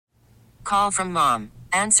Call from mom.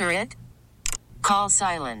 Answer it. Call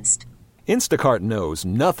silenced. Instacart knows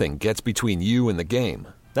nothing gets between you and the game.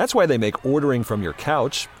 That's why they make ordering from your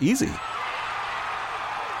couch easy.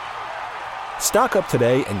 Stock up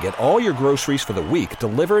today and get all your groceries for the week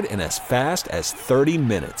delivered in as fast as 30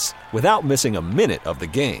 minutes without missing a minute of the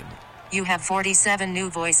game. You have 47 new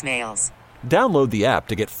voicemails. Download the app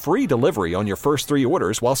to get free delivery on your first 3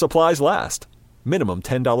 orders while supplies last. Minimum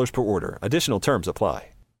 $10 per order. Additional terms apply.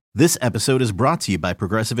 This episode is brought to you by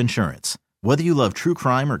Progressive Insurance. Whether you love true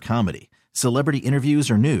crime or comedy, celebrity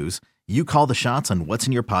interviews or news, you call the shots on what's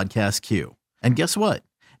in your podcast queue. And guess what?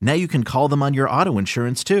 Now you can call them on your auto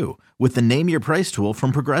insurance too with the Name Your Price tool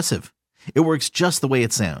from Progressive. It works just the way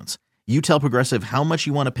it sounds. You tell Progressive how much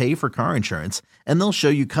you want to pay for car insurance, and they'll show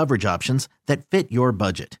you coverage options that fit your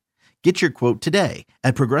budget. Get your quote today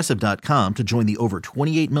at Progressive.com to join the over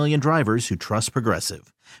 28 million drivers who trust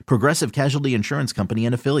Progressive. Progressive Casualty Insurance Company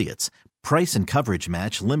and Affiliates. Price and coverage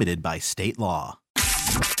match limited by state law.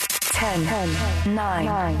 10,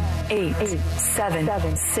 9, 8,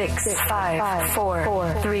 7, 6, 5,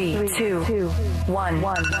 4, 3, 2, 1.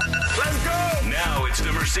 Let's go! Now it's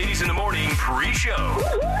the Mercedes in the Morning pre-show.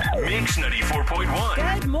 Mix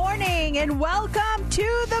 94.1. Good morning and welcome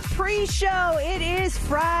to the pre-show. It is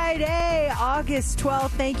Friday, August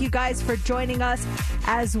 12th. Thank you guys for joining us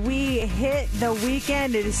as we hit the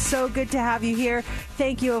weekend. It is so good to have you here.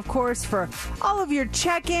 Thank you, of course, for all of your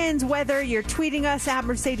check-ins, whether you're tweeting us at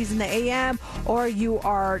Mercedes in the AM or you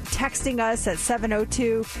are texting us at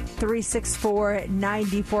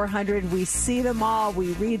 702-364-9400. We see them all.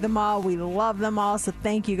 We read them all. We love them all. So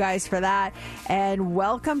thank you guys for that. And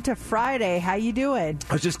welcome to Friday. How you doing?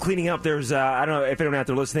 I was just cleaning up. There's, I don't know if anyone out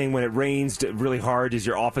there listening, when it rains really hard, does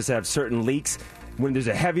your office have certain leaks? When there's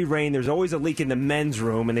a heavy rain, there's always a leak in the men's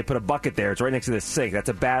room, and they put a bucket there. It's right next to the sink. That's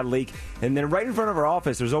a bad leak. And then right in front of our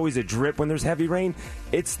office, there's always a drip when there's heavy rain.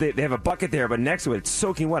 They have a bucket there, but next to it, it's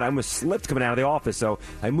soaking wet. I almost slipped coming out of the office, so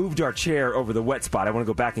I moved our chair over the wet spot. I want to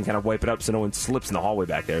go back and kind of wipe it up so no one slips in the hallway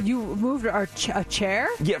back there. You moved a chair?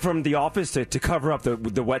 Yeah, from the office to cover up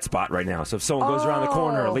the wet spot right now. So if someone goes around the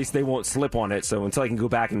corner, at least they won't slip on it. So until I can go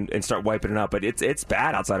back and start wiping it up. But it's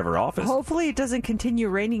bad outside of our office. Hopefully it doesn't continue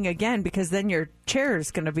raining again, because then your chair is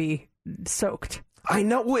going to be soaked. I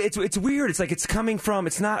know. It's weird. It's like it's coming from,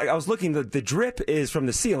 it's not, I was looking, the drip is from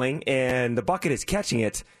the ceiling and the bucket is catching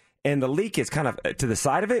it, and the leak is kind of to the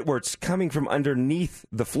side of it where it's coming from underneath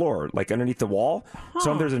the floor, like underneath the wall.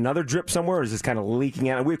 So if there's another drip somewhere, or is this kind of leaking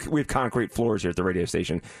out? We have concrete floors here at the radio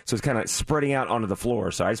station, so it's kind of spreading out onto the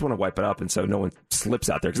floor. So I just want to wipe it up and so no one slips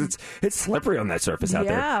out there, because it's slippery on that surface out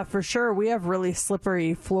there. Yeah, for sure. We have really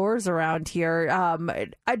slippery floors around here.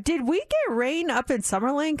 Did we get rain up in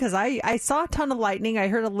Summerlin? Because I saw a ton of lightning. I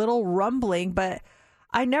heard a little rumbling, but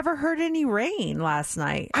I never heard any rain last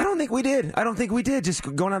night. I don't think we did.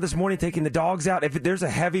 Just going out this morning, taking the dogs out. If there's a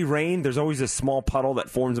heavy rain, there's always a small puddle that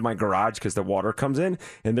forms in my garage because the water comes in,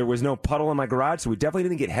 and there was no puddle in my garage, so we definitely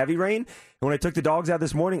didn't get heavy rain. And when I took the dogs out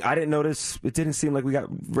this morning, I didn't notice, it didn't seem like we got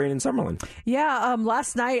rain in Summerlin. Yeah,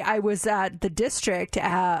 last night I was at the district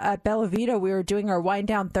at Bella Vita. We were doing our Wind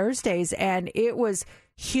Down Thursdays, and it was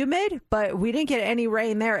humid, but we didn't get any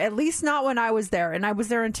rain there, at least not when I was there. And I was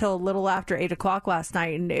there until a little after 8 o'clock last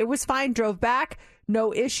night, and it was fine. Drove back,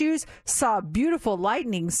 no issues. Saw a beautiful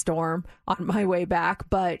lightning storm on my way back,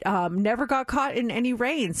 but never got caught in any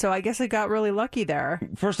rain. So I guess I got really lucky there.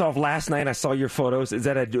 First off, last night I saw your photos. Is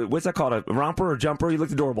that what's that called? A romper or jumper? You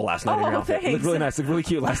looked adorable last night in your outfit. Thanks. You looked really nice. Looked really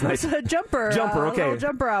cute last night. It was a jumper. Jumper, okay. A little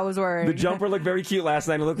jumper I was wearing. The jumper looked very cute last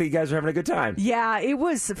night. It looked like you guys were having a good time. Yeah, it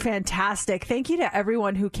was fantastic. Thank you to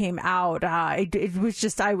everyone who came out. It was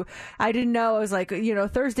just, I didn't know. I was like,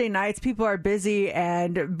 Thursday nights, people are busy,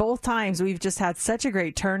 and both times we've just had such a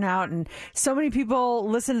great turnout, and so many people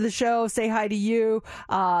listen to the show, say hi to you.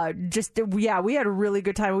 We had a really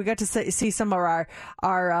good time. We got to see some of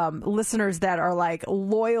our listeners that are like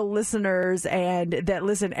loyal listeners and that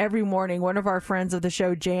listen every morning. One of our friends of the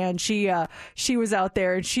show, Jan, she was out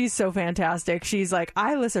there, and she's so fantastic. She's like,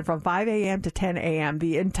 I listen from 5 a.m. to 10 a.m.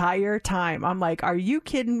 the entire time. I'm like, are you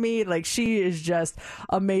kidding me? Like, she is just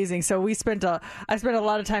amazing. So I spent a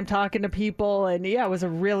lot of time talking to people, and yeah, it was a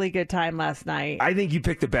really good time last night. I think you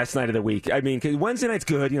picked the best night of the week. I mean, 'cause Wednesday night's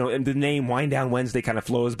good, and the name Wind Down Wednesday kind of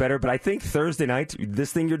flows better, but I think Thursday night,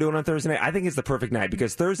 this thing you're doing on Thursday night, I think it's the perfect night,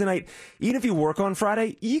 because Thursday night, even if you work on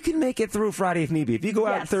Friday, you can make it through Friday if need be. If you go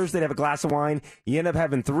out Thursday to have a glass of wine, you end up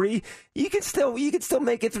having 3, you can still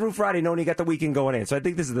make it through Friday knowing you got the weekend going in. So I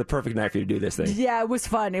think this is the perfect night for you to do this thing. Yeah, it was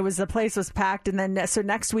fun. The place was packed, and then so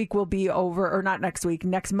next week we'll be over, or not next week,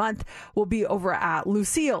 next month we'll be over at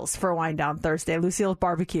Lucille's for Wind Down Thursday, Lucille's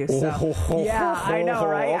Barbecue. So, yeah, I know,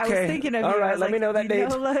 right? Okay. I was thinking of you. All right, I was let me know that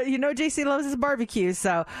date. You know, JC loves his barbecue.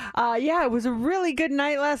 So, yeah, it was a really good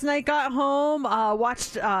night last night. Got home,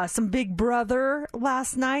 watched some Big Brother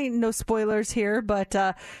last night. No spoilers here, but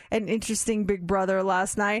an interesting Big Brother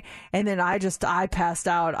last night. And then I passed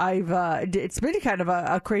out. It's been kind of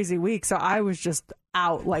a crazy week, so I was just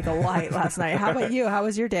out like a light last night. How about you? How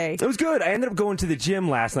was your day? It was good. I ended up going to the gym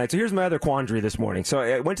last night. So here's my other quandary this morning. So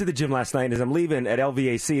I went to the gym last night, and as I'm leaving at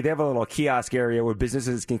LVAC, they have a little kiosk area where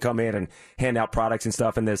businesses can come in and hand out products and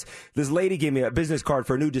stuff. And this lady gave me a business card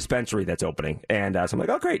for a new dispensary that's opening. And so I'm like,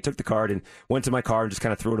 oh, great. Took the card and went to my car and just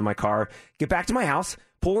kind of threw it in my car. Get back to my house,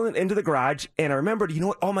 pull it into the garage. And I remembered, you know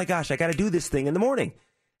what? Oh, my gosh, I got to do this thing in the morning.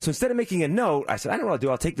 So instead of making a note, I said, I don't know what I'll do.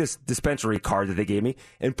 I'll take this dispensary card that they gave me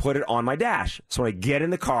and put it on my dash. So when I get in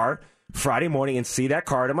the car Friday morning and see that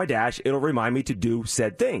card on my dash, it'll remind me to do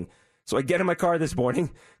said thing. So I get in my car this morning,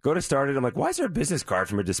 go to start it. I'm like, why is there a business card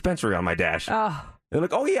from a dispensary on my dash? Oh. They're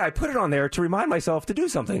like, oh, yeah, I put it on there to remind myself to do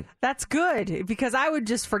something. That's good, because I would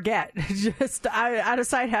just forget. Just out of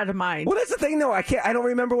sight, out of mind. Well, that's the thing, though. I don't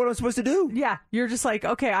remember what I'm supposed to do. Yeah, you're just like,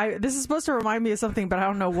 okay, this is supposed to remind me of something, but I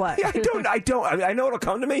don't know what. Yeah, I don't. I mean, I know it'll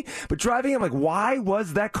come to me, but driving, I'm like, why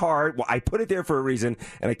was that card? Well, I put it there for a reason,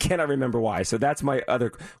 and I cannot remember why. So that's my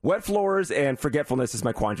other wet floors and forgetfulness is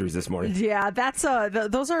my quandaries this morning. Yeah, that's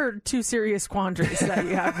those are two serious quandaries that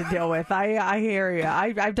you have to deal with. I hear you.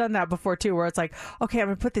 I've done that before too, where it's like, okay, I'm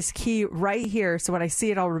gonna put this key right here, so when I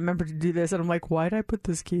see it, I'll remember to do this. And I'm like, why did I put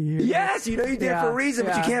this key here? Yes, you know you did it for a reason,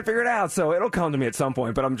 but you can't figure it out. So it'll come to me at some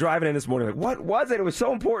point. But I'm driving in this morning like, what was it? It was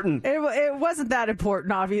so important. It wasn't that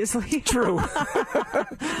important, obviously. True.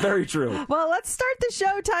 Very true. Well, let's start the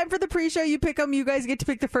show. Time for the pre-show. You pick them. You guys get to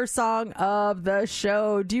pick the first song of the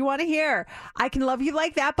show. Do you want to hear I Can Love You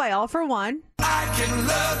Like That by All For One? I can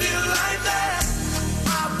love you like that.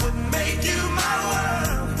 I would make you my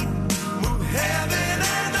world. Move heaven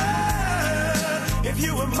and earth. If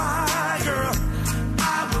you were my girl,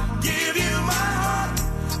 I would give you my heart.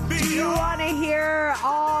 Do you want to hear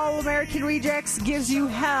All American Rejects Gives You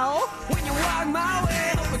Hell? When you walk my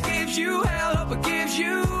way, hope it gives you hell. Hope it gives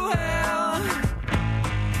you hell.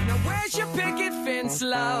 Now where's your picket fence,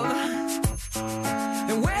 love?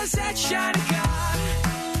 And where's that shiny car?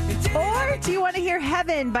 Or do you want to hear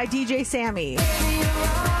Heaven by DJ Sammy?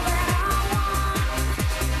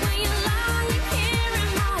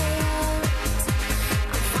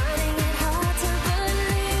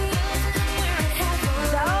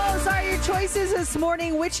 Those are your choices this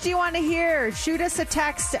morning. Which do you want to hear? Shoot us a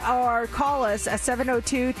text or call us at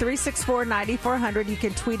 702-364-9400. You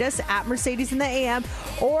can tweet us at Mercedes in the AM,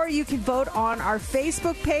 or you can vote on our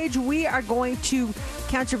Facebook page. We are going to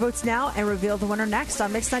count your votes now and reveal the winner next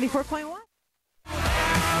on Mix 94.1.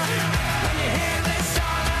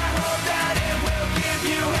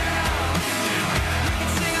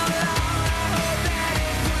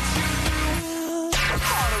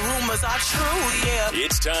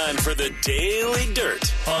 It's time for the Daily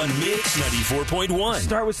Dirt on Mix 94.1.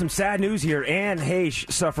 Start with some sad news here. Anne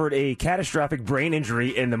Heche suffered a catastrophic brain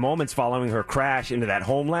injury in the moments following her crash into that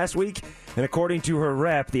home last week. And according to her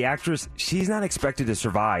rep, the actress, she's not expected to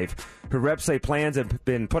survive. Her reps say plans have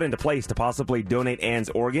been put into place to possibly donate Anne's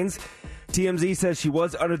organs. TMZ says she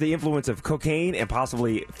was under the influence of cocaine and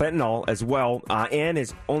possibly fentanyl as well. Anne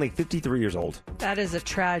is only 53 years old. That is a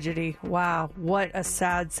tragedy. Wow. What a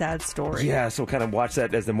sad, sad story. Yeah, so kind of watch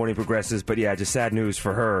that as the morning progresses. But yeah, just sad news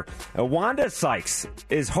for her. Wanda Sykes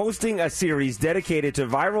is hosting a series dedicated to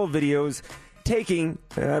viral videos taken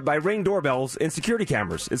by Ring doorbells and security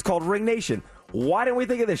cameras. It's called Ring Nation. Why didn't we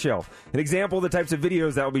think of this show? An example of the types of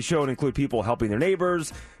videos that will be shown include people helping their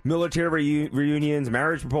neighbors, military reunions,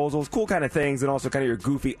 marriage proposals, cool kind of things, and also kind of your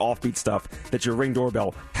goofy offbeat stuff that your Ring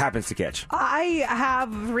doorbell happens to catch. I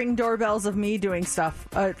have Ring doorbells of me doing stuff,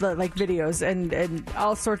 like videos and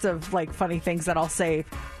all sorts of like funny things that I'll save.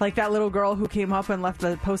 Like that little girl who came up and left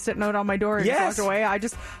a Post-it note on my door and walked away. I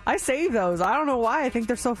save those. I don't know why. I think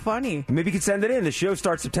they're so funny. Maybe you could send it in. The show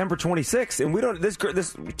starts September 26th, and we don't. This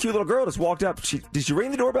cute little girl just walked up. Did she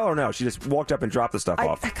ring the doorbell or no? She just walked up and dropped the stuff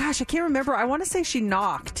off. Gosh, I can't remember. I want to say she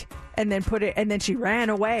knocked and then put it, and then she ran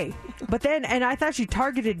away. But then, and I thought she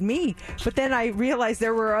targeted me. But then I realized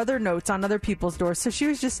there were other notes on other people's doors. So she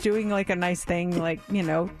was just doing like a nice thing, like, you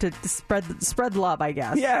know, to spread love, I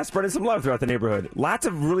guess. Yeah, spreading some love throughout the neighborhood. Lots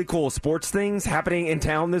of really cool sports things happening in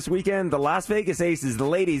town this weekend. The Las Vegas Aces, the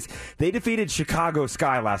ladies, they defeated Chicago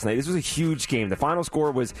Sky last night. This was a huge game. The final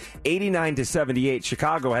score was 89-78.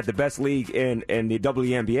 Chicago had the best league in the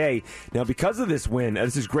WNBA. Now, because of this win,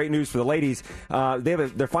 this is great news for the ladies. They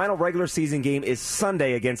have their final regular season game is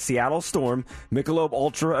Sunday against Seattle Storm, Michelob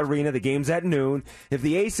Ultra Arena. The game's at noon. If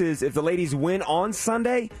the ladies win on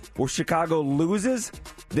Sunday or Chicago loses,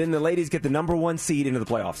 then the ladies get the number 1 seed into the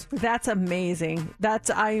playoffs. That's amazing.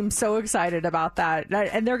 I am so excited about that.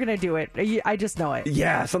 And they're going to do it. I just know it.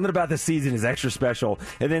 Yeah, something about this season is extra special.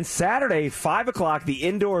 And then Saturday, 5 o'clock, the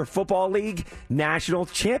Indoor Football League National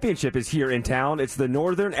Championship is here in town. It's the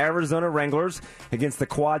Northern Arizona Wranglers against the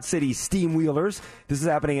Quad City Steam Wheelers. This is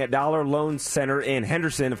happening at Dollar Loan Center in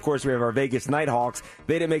Henderson. Of course, we have our Vegas Nighthawks.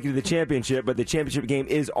 They didn't make it to the championship, but the championship game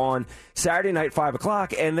is on Saturday night, 5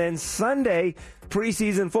 o'clock. And then Sunday,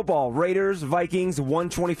 preseason football, Raiders, Vikings,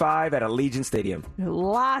 125 at Allegiant Stadium.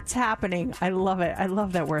 Lots happening. I love it. I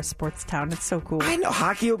love that we're a sports town. It's so cool. I know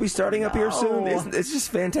hockey will be starting up here soon. It's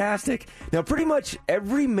just fantastic. Now, pretty much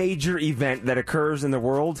every major event that occurs in the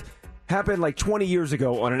world happened like 20 years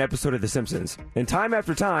ago on an episode of The Simpsons. And time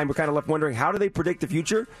after time, we're kind of left wondering, how do they predict the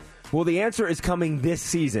future? Well, the answer is coming this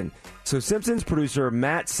season. So Simpsons producer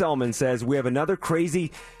Matt Selman says we have another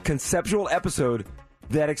crazy conceptual episode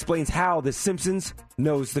that explains how The Simpsons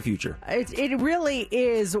knows the future. It really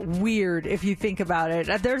is weird if you think about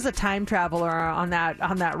it. There's a time traveler on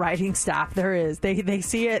that writing staff. There is. They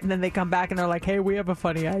see it and then they come back and they're like, "Hey, we have a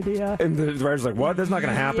funny idea." And the writer's like, "What? That's not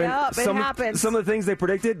going to happen." Yep, it happens. Some of the things they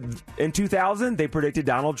predicted in 2000, they predicted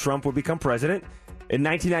Donald Trump would become president. In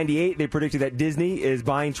 1998, they predicted that Disney is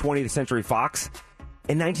buying 20th Century Fox.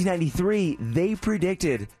 In 1993, they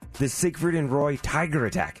predicted the Siegfried and Roy tiger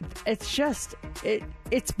attack. It's just,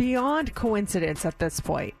 it's beyond coincidence at this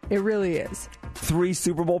point. It really is. 3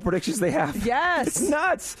 Super Bowl predictions they have. Yes. It's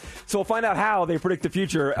nuts. So we'll find out how they predict the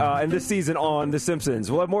future in this season on The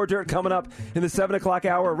Simpsons. We'll have more dirt coming up in the 7 o'clock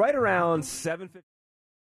hour, right around 7:50.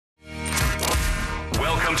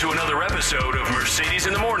 Welcome to another episode of Mercedes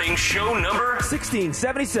in the Morning, show number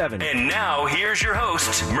 1677. And now, here's your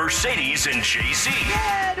hosts, Mercedes and JC.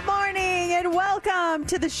 Good morning and welcome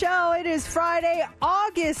to the show. It is Friday,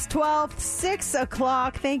 August 12th, 6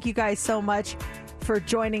 o'clock. Thank you guys so much for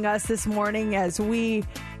joining us this morning as we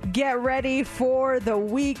get ready for the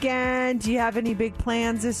weekend. Do you have any big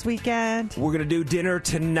plans this weekend? We're going to do dinner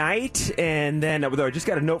tonight, and then I just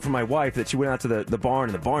got a note from my wife that she went out to the barn,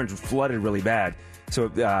 and the barn's flooded really bad. So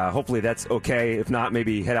hopefully that's okay. If not,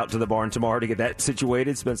 maybe head out to the barn tomorrow to get that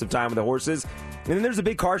situated, spend some time with the horses. And then there's a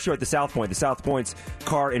big car show at the South Point. The South Point's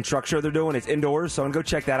car and truck show they're doing. It's indoors, so I'm going to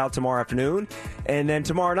go check that out tomorrow afternoon. And then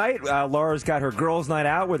tomorrow night, Laura's got her girls' night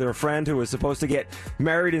out with her friend who was supposed to get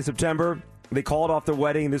married in September. They called off the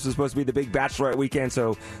wedding. This was supposed to be the big bachelorette weekend,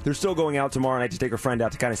 so they're still going out tomorrow night to take her friend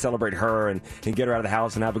out to kind of celebrate her and get her out of the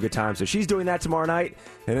house and have a good time. So she's doing that tomorrow night,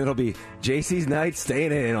 and it'll be JC's night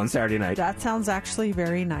staying in on Saturday night. That sounds actually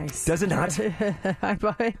very nice. Does it not? I'm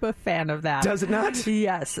a fan of that. Does it not?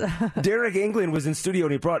 Yes. Derek England was in studio,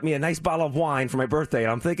 and he brought me a nice bottle of wine for my birthday.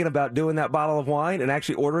 And I'm thinking about doing that bottle of wine and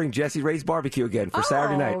actually ordering Jesse Ray's barbecue again for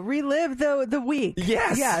Saturday night. Relive the week.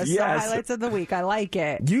 Yes. The highlights of the week. I like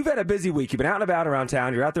it. You've had a busy week. You've been out and about around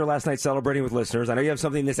town. You're out there last night celebrating with listeners. I know you have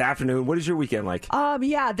something this afternoon. What is your weekend like?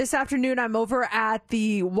 Yeah, this afternoon I'm over at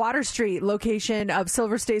the Water Street location of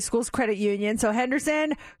Silver State Schools Credit Union. So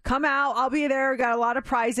Henderson, come out. I'll be there. Got a lot of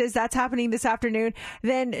prizes. That's happening this afternoon.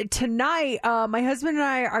 Then tonight, my husband and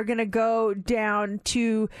I are going to go down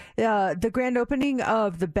to the grand opening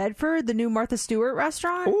of the Bedford, the new Martha Stewart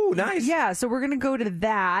restaurant. Ooh, nice. Yeah, so we're going to go to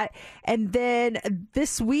that. And then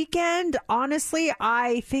this weekend, honestly,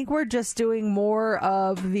 I think we're just doing more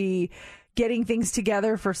of the getting things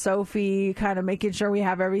together for Sophie, kind of making sure we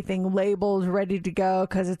have everything labeled, ready to go,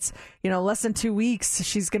 because it's, less than 2 weeks.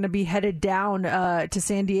 She's going to be headed down to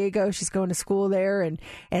San Diego. She's going to school there,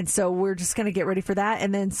 and so we're just going to get ready for that.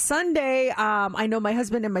 And then Sunday, I know my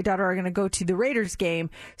husband and my daughter are going to go to the Raiders game.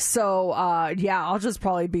 So, I'll just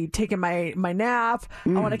probably be taking my nap.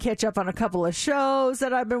 I want to catch up on a couple of shows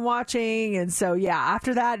that I've been watching. And so,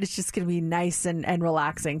 after that, it's just going to be nice and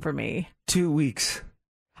relaxing for me. 2 weeks.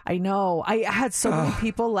 I know. I had so many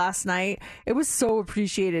people last night. It was so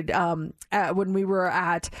appreciated when we were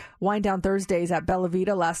at Wind Down Thursdays at Bella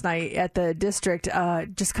Vita last night at the district,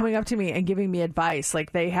 just coming up to me and giving me advice.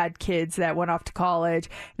 Like they had kids that went off to college.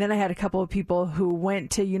 And then I had a couple of people who went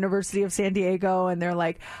to University of San Diego, and they're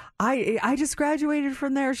like, I just graduated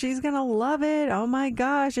from there. She's going to love it. Oh my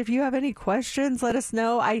gosh. If you have any questions, let us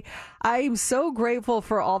know. I'm so grateful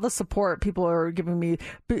for all the support people are giving me.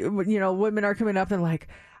 Women are coming up and like,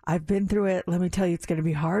 I've been through it. Let me tell you, it's going to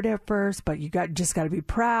be hard at first, but you just got to be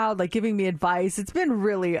proud, like giving me advice. It's been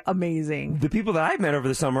really amazing. The people that I've met over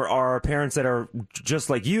the summer are parents that are just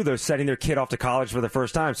like you. They're setting their kid off to college for the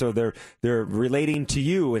first time. So they're relating to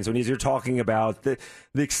you. And so when you're talking about the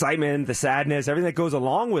excitement, the sadness, everything that goes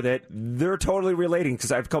along with it, they're totally relating.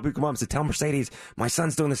 Because I have a couple people come up and say, tell Mercedes, my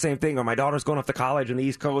son's doing the same thing, or my daughter's going off to college on the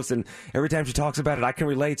East Coast. And every time she talks about it, I can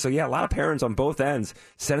relate. So yeah, a lot of parents on both ends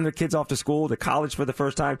sending their kids off to school, to college for the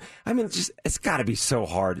first time. I mean, it's got to be so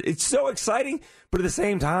hard. It's so exciting, but at the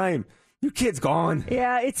same time, your kid's gone.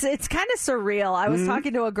 Yeah, it's kind of surreal. I was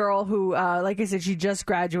talking to a girl who, like I said, she just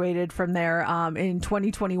graduated from there in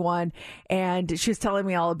 2021, and she was telling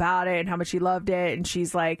me all about it and how much she loved it. And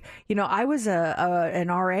she's like, I was an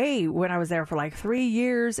RA when I was there for like 3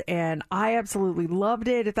 years, and I absolutely loved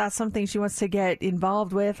it. If that's something she wants to get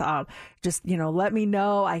involved with, just let me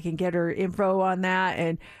know. I can get her info on that.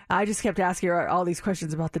 And I just kept asking her all these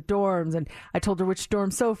questions about the dorms, and I told her which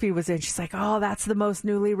dorm Sophie was in. She's like, oh, that's the most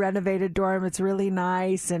newly renovated dorm. It's really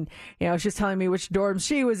nice. And she's telling me which dorm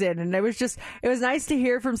she was in, and it was nice to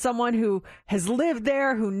hear from someone who has lived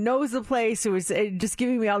there, who knows the place, who was just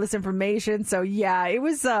giving me all this information. So yeah,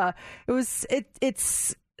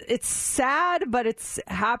 it's sad, but it's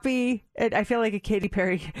happy. I feel like a Katy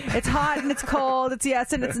Perry. It's hot and it's cold. It's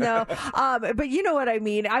yes and it's no. But you know what I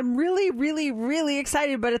mean. I'm really, really, really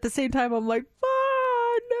excited, but at the same time, I'm like,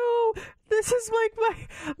 no. This is like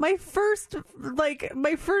my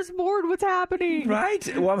firstborn. What's happening?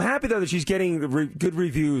 Right. Well, I'm happy though that she's getting good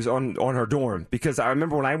reviews on her dorm, because I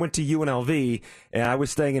remember when I went to UNLV and I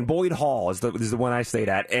was staying in Boyd Hall is the one I stayed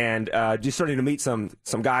at, and just starting to meet some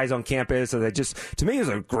guys on campus. And to me, it was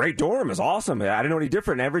a great dorm. It was awesome. I didn't know any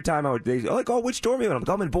different. Every time they like, oh, which dorm are you in?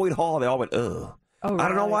 I'm in Boyd Hall. They all went, ugh. Oh, I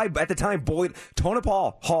don't know why, but at the time,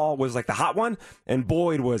 Tonopah Hall was like the hot one, and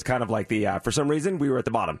Boyd was kind of like the, for some reason, we were at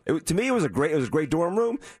the bottom. To me, it was a great dorm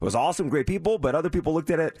room. It was awesome, great people, but other people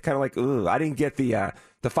looked at it kind of like, ugh, I didn't get the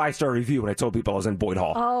 5-star review when I told people I was in Boyd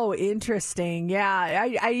Hall. Oh, interesting. Yeah.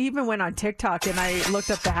 I even went on TikTok and I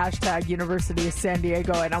looked up the hashtag University of San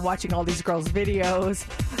Diego, and I'm watching all these girls' videos.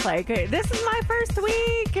 Like, hey, this is my first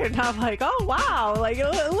week. And I'm like, oh, wow. Like, it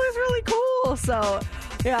looks really cool. So,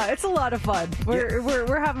 yeah, it's a lot of fun.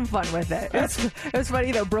 We're having fun with it. It was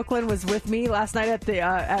funny though. Brooklyn was with me last night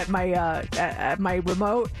at my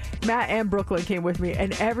remote. Matt and Brooklyn came with me,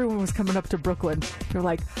 and everyone was coming up to Brooklyn. They're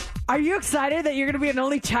like, "Are you excited that you're going to be an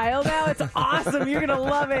only child now? It's awesome. You're going to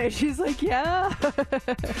love it." She's like, "Yeah."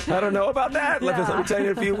 I don't know about that. Yeah. Let me tell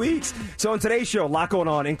you in a few weeks. So on today's show, a lot going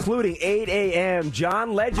on, including 8 a.m.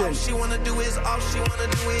 John Legend. All she wanna do is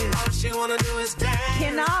dance.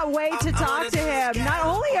 Cannot wait to talk to him. Not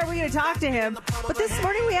only are we going to talk to him, but this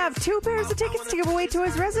morning we have 2 pairs of tickets to give away to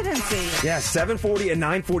his residency. Yeah, 7:40 and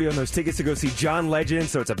 9:40 on those tickets to go see John Legend.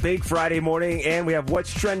 So it's a big Friday morning, and we have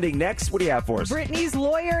what's trending next. What do you have for us? Britney's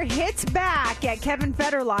lawyer hits back at Kevin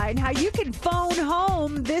Federline. How you can phone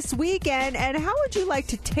home this weekend, and how would you like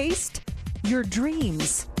to taste your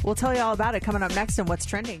dreams? We'll tell you all about it coming up next on What's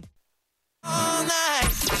Trending. All night.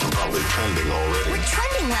 Probably trending already. We're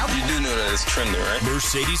trending now. You do know that it's trending, right?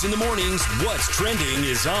 Mercedes in the mornings. What's trending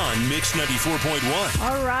is on Mix 94.1.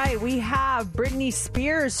 All right, we have Britney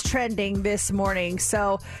Spears trending this morning.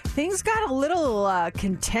 So things got a little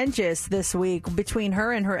contentious this week between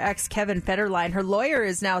her and her ex, Kevin Federline. Her lawyer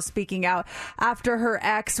is now speaking out after her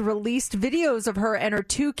ex released videos of her and her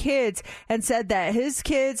 2 kids and said that his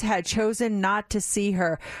kids had chosen not to see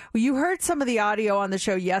her. You heard some of the audio on the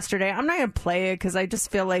show yesterday. I'm not going to play it because I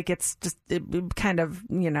just feel like it's just kind of,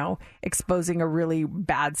 exposing a really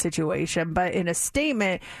bad situation. But in a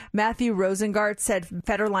statement, Matthew Rosengart said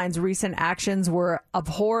Federline's recent actions were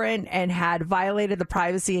abhorrent and had violated the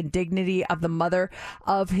privacy and dignity of the mother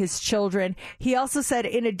of his children. He also said,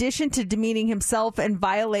 in addition to demeaning himself and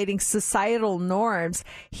violating societal norms,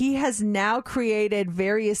 he has now created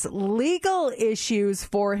various legal issues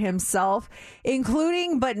for himself,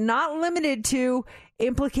 including but not limited to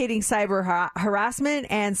implicating cyber harassment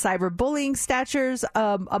and cyberbullying statutes,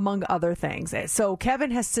 among other things. So Kevin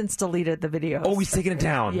has since deleted the videos. Oh, he's taking it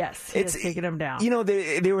down. Yes, he's taking them down.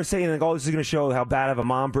 They were saying, like, oh, this is going to show how bad of a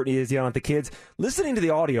mom Britney is yelling at the kids. Listening to the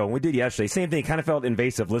audio, and we did yesterday, same thing, kind of felt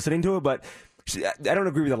invasive listening to it, but I don't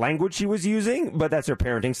agree with the language she was using, but that's her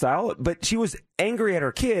parenting style. But she was angry at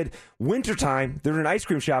her kid. Wintertime, they're in an ice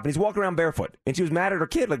cream shop, and he's walking around barefoot. And she was mad at her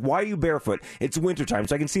kid, like, why are you barefoot? It's wintertime,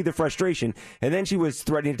 so I can see the frustration. And then she was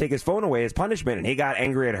threatening to take his phone away as punishment, and he got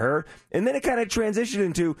angry at her. And then it kind of transitioned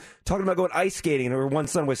into talking about going ice skating, and her one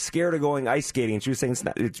son was scared of going ice skating, and she was saying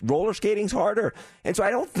it's roller skating's harder. And so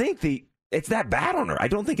I don't think the it's that bad on her. I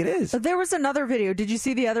don't think it is. There was another video. Did you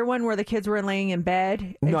see the other one where the kids were laying in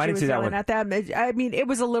bed? No, I didn't see that one. At them? I mean, it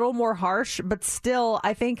was a little more harsh, but still,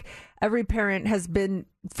 I think every parent has been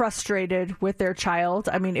frustrated with their child.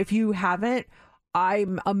 I mean, if you haven't,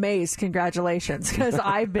 I'm amazed. Congratulations, because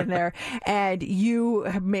I've been there, and you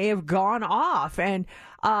may have gone off. And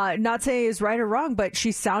not saying it's right or wrong, but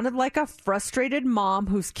she sounded like a frustrated mom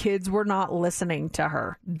whose kids were not listening to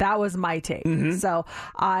her. That was my take. So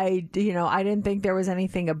I didn't think there was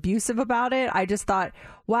anything abusive about it. I just thought,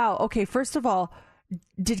 wow, okay, first of all,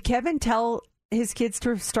 did Kevin tell his kids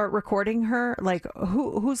to start recording her? Like,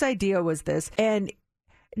 whose idea was this? And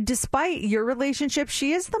despite your relationship,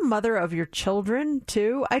 she is the mother of your children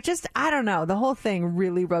too. I don't know. The whole thing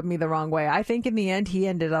really rubbed me the wrong way. I think in the end, he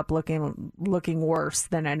ended up looking worse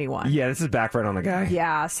than anyone. Yeah, this is backfired on the guy.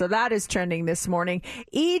 Yeah, so that is trending this morning.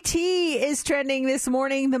 E.T. is trending this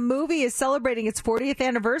morning. The movie is celebrating its 40th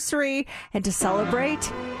anniversary, and to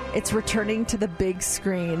celebrate, it's returning to the big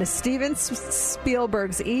screen. Steven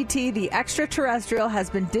Spielberg's E.T. the Extraterrestrial has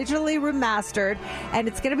been digitally remastered, and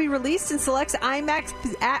it's going to be released in select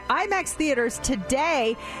IMAX theaters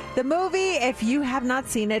today. The movie, if you have not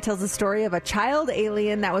seen it, tells the story of a child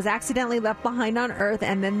alien that was accidentally left behind on Earth,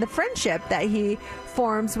 and then the friendship that he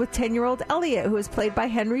forms with 10-year-old Elliot, who is played by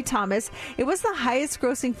Henry Thomas. It was the highest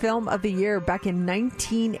grossing film of the year back in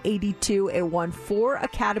 1982. It won 4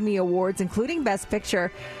 Academy Awards, including Best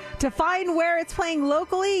Picture. To find where it's playing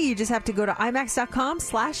locally, you just have to go to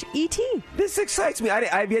IMAX.com/ET. This excites me.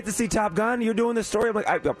 I've yet to see Top Gun. You're doing this story. I'm like,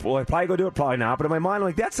 I'll probably go do it, probably not. But in my mind, I'm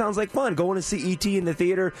like, that sounds like fun. Going to see E.T. in the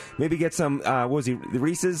theater. Maybe get some, what was he, the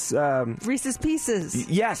Reese's? Reese's Pieces.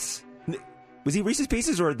 Yes. Was he Reese's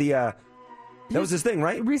Pieces or the... that was his thing,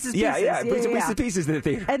 right? Reese's Pieces. Yeah. Reese's Pieces in the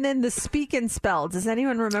theater. And then the Speak and Spell. Does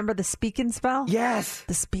anyone remember the Speak and Spell? Yes.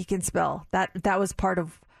 The Speak and Spell. That was part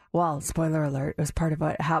of... Well, spoiler alert, it was part of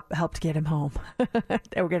what helped get him home.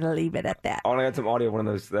 We're going to leave it at that. I want to get some audio of one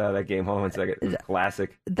of those, that game home in a second. It was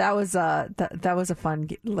classic. That was a fun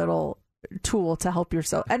little tool to help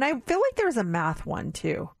yourself. And I feel like there was a math one,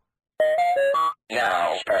 too.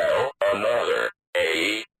 Now spell another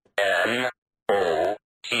A-N-O-T-H-I-R.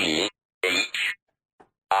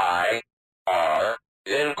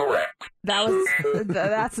 Incorrect.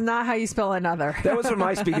 That's not how you spell another. That was from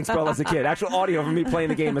my speak and spell as a kid. Actual audio from me playing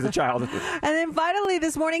the game as a child. And then finally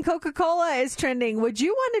this morning, Coca-Cola is trending. Would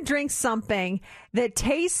you want to drink something that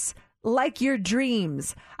tastes like your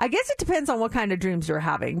dreams? I guess it depends on what kind of dreams you're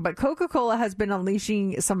having, but Coca-Cola has been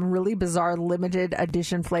unleashing some really bizarre limited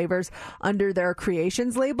edition flavors under their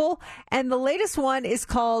Creations label. And the latest one is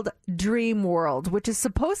called Dream World, which is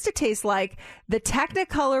supposed to taste like the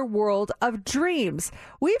Technicolor world of dreams.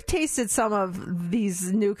 We've tasted some of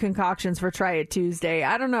these new concoctions for Try It Tuesday.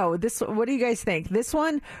 I don't know. What do you guys think? This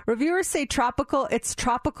one, reviewers say it's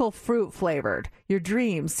tropical fruit flavored, your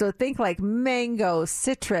dreams. So think like mango,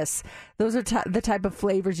 citrus. Those are the type of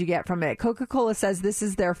flavors you get from it. Coca-Cola says this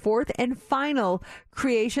is their 4th and final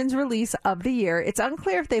Creations release of the year. It's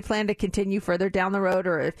unclear if they plan to continue further down the road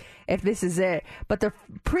or if this is it. But the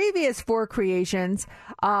previous 4 Creations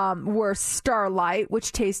were Starlight,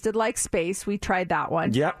 which tasted like space. We tried that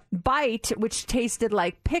one. Yep. Bite, which tasted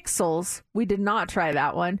like pixels. We did not try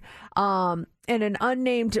that one. And an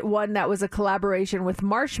unnamed one that was a collaboration with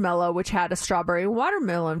Marshmallow, which had a strawberry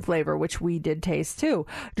watermelon flavor, which we did taste too.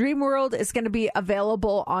 Dream World is going to be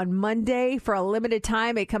available on Monday for a limited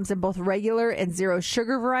time. It comes in both regular and zero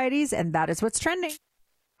sugar varieties, and that is what's trending.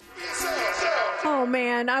 Oh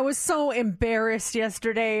man, I was so embarrassed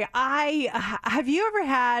yesterday. Have you ever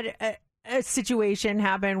had a situation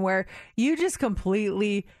happen where you just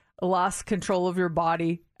completely lost control of your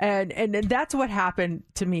body? And that's what happened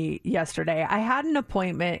to me yesterday. I had an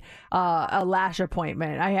appointment, a lash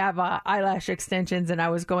appointment. I have eyelash extensions, and I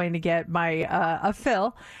was going to get my a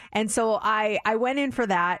fill. And so I went in for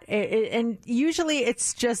that. And usually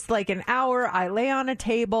it's just like an hour. I lay on a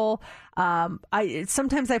table.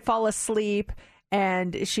 Sometimes I fall asleep,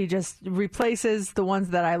 and she just replaces the ones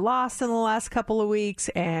that I lost in the last couple of weeks.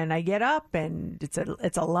 And I get up, and it's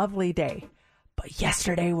a lovely day. But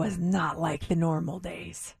yesterday was not like the normal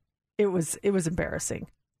days. It was embarrassing.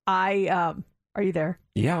 Are you there?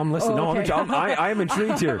 Yeah, I'm listening. Oh, okay. No, I am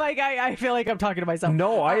intrigued here. Like I feel like I'm talking to myself.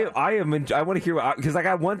 No, I am. I want to hear, because I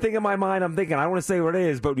got one thing in my mind. I'm thinking I don't want to say what it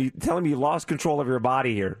is, but you telling me you lost control of your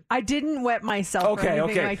body here. I didn't wet myself or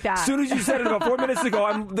anything like that. As soon as you said it about 4 minutes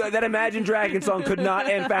ago, that Imagine Dragon song could not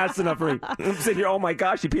end fast enough for me. I'm sitting here, oh my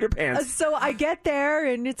gosh, you Peter Pants. So I get there,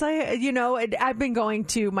 and it's like, I've been going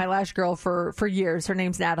to my lash girl for years. Her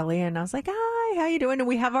name's Natalie, and I was like, hi, hi, how you doing? And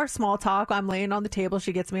we have our small talk. I'm laying on the table.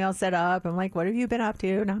 She gets me all set up. I'm like, what have you been up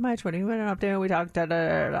to? Not much. What have you been up to? We talk, da, da,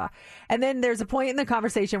 da, da. And then there's a point in the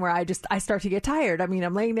conversation where I start to get tired. I mean,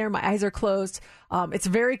 I'm laying there. My eyes are closed. It's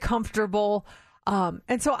very comfortable.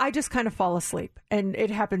 And so I just kind of fall asleep, and it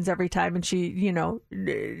happens every time. And she,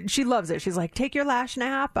 she loves it. She's like, take your lash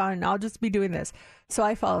nap and I'll just be doing this. So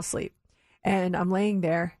I fall asleep and I'm laying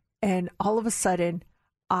there, and all of a sudden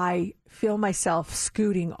I feel myself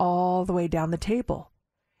scooting all the way down the table,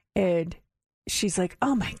 and she's like,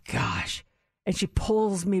 oh my gosh. And she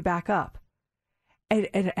pulls me back up,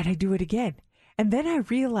 and I do it again. And then I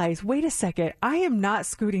realize, wait a second, I am not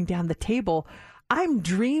scooting down the table. I'm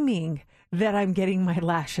dreaming that I'm getting my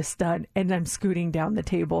lashes done and I'm scooting down the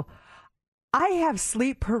table. I have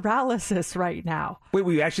sleep paralysis right now. Wait,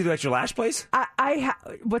 were you actually at your lash place?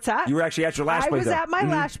 What's that? You were actually at your lash place. I was at my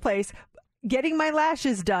lash place getting my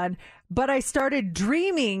lashes done, but I started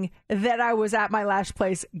dreaming that I was at my lash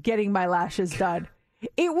place getting my lashes done.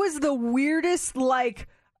 It was the weirdest,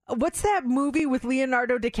 what's that movie with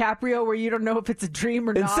Leonardo DiCaprio where you don't know if it's a dream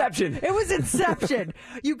or not? Inception. It was Inception.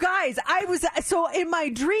 You guys, so in my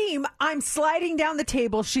dream, I'm sliding down the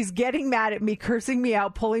table. She's getting mad at me, cursing me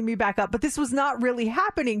out, pulling me back up. But this was not really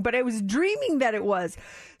happening, but I was dreaming that it was.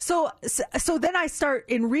 So then I start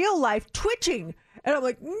in real life twitching, and I'm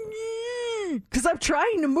like, because I'm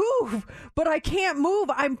trying to move, but I can't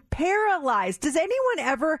move. I'm paralyzed. Does anyone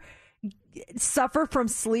ever suffer from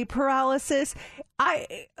sleep paralysis?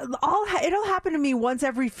 It'll happen to me once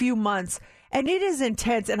every few months, and it is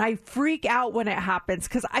intense, and I freak out when it happens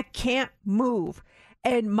because I can't move.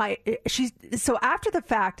 And so after the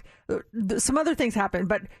fact, some other things happened,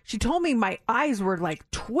 but she told me my eyes were like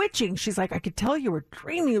twitching. She's like, I could tell you were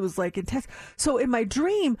dreaming. It was like intense. So in my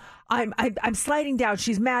dream, I'm sliding down.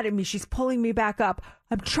 She's mad at me. She's pulling me back up.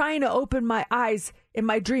 I'm trying to open my eyes in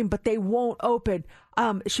my dream, but they won't open.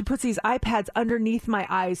 She puts these iPads underneath my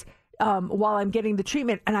eyes while I'm getting the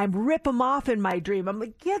treatment, and I rip them off in my dream. I'm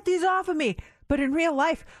like, get these off of me. But in real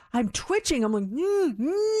life, I'm twitching. I'm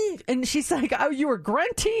like, and she's like, oh, you were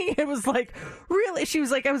grunting. It was like, really? She was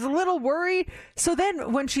like, I was a little worried. So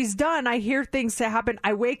then when she's done, I hear things that happen.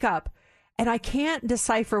 I wake up, and I can't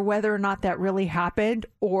decipher whether or not that really happened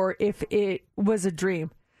or if it was a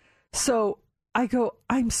dream. So I go,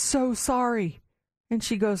 I'm so sorry. And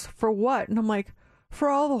she goes, for what? And I'm like, for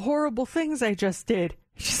all the horrible things I just did.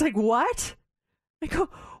 She's like, what? I go,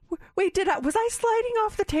 wait, was I sliding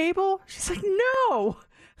off the table? She's like, no.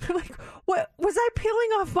 I'm like, what? Was I peeling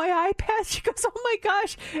off my iPad? She goes, oh my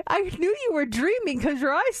gosh, I knew you were dreaming because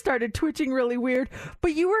your eyes started twitching really weird,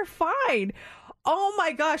 but you were fine. Oh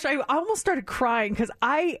my gosh, I almost started crying because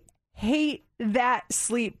I hate that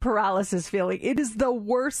sleep paralysis feeling. It is the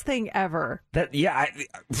worst thing ever.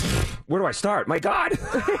 Where do I start? My God. It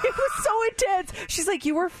was so intense. She's like,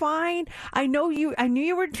 you were fine. I knew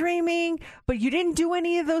you were dreaming, but you didn't do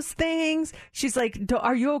any of those things. She's like,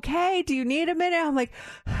 are you okay? Do you need a minute? I'm like,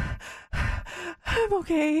 I'm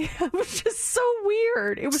okay. It was just so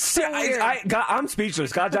weird. It was so weird. I'm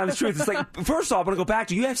speechless. God's honest truth. It's like, first off, I'm going to go back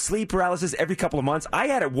to, you have sleep paralysis every couple of months. I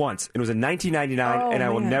had it once. It was in 1999, and I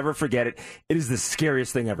will never forget it. It is the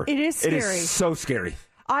scariest thing ever. It is scary. It is so scary.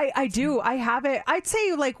 I do. I have it. I'd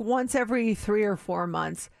say like once every 3 or 4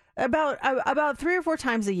 months. About 3 or 4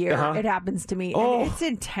 times a year, it happens to me. And it's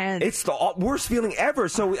intense. It's the worst feeling ever.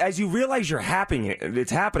 So as you realize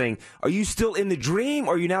it's happening, are you still in the dream,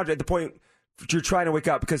 or are you now at the point you're trying to wake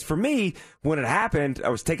up? Because for me, when it happened, I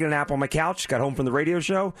was taking a nap on my couch, got home from the radio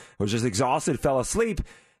show, I was just exhausted, fell asleep,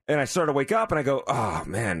 and I started to wake up, and I go, oh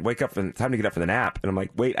man, wake up, and time to get up for the nap. And I'm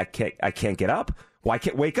like, wait, I can't get up. Why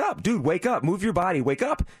can't wake up? Dude, wake up, move your body, wake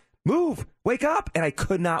up, move, wake up. And I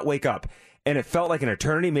could not wake up. And it felt like an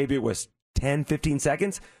eternity. Maybe it was 10, 15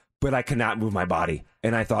 seconds, but I could not move my body.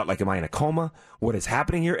 And I thought, like, am I in a coma? What is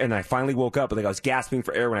happening here? And I finally woke up, like I was gasping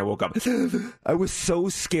for air when I woke up. I was so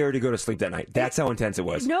scared to go to sleep that night. That's how intense it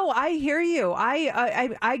was. No, I hear you.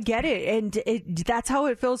 I get it. And that's how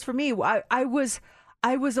it feels for me.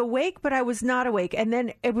 I was awake, but I was not awake. And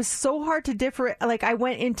then it was so hard to differ. Like, I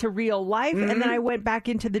went into real life, and then I went back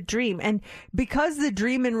into the dream. And because the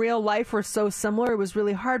dream and real life were so similar, it was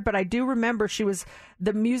really hard. But I do remember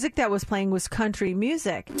the music that was playing was country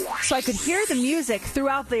music. So I could hear the music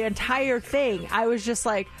throughout the entire thing. I was just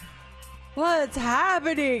like, what's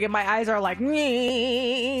happening? And my eyes are like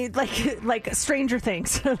Stranger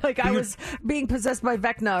Things. Like I was being possessed by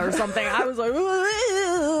Vecna or something. I was like,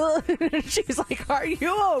 she's like, are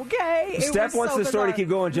you okay? Steph wants the story to keep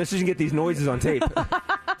going just so you can get these noises on tape.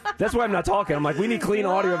 That's why I'm not talking. I'm like, we need clean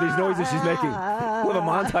audio of these noises she's making. We'll have a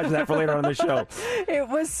montage of that for later on the show. It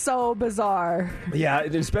was so bizarre. Yeah,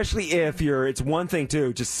 especially if it's one thing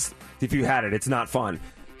too, just if you had it, it's not fun.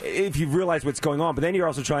 If you realize what's going on, but then you're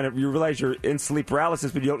also you realize you're in sleep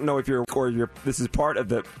paralysis, but you don't know if this is part of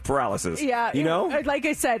the paralysis. Yeah. You know? Like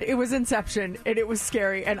I said, it was Inception, and it was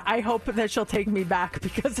scary, and I hope that she'll take me back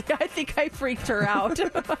because I think I freaked her out.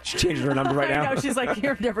 She's changing her number right now. I know, she's like,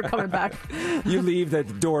 you're never coming back. You leave, the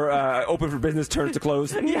door open for business turns to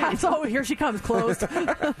closed. Yeah, so here she comes, closed.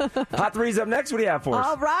 Hot Three's up next. What do you have for us?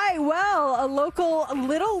 All right. Well, a local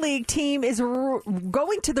Little League team is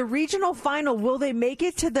going to the regional final. Will they make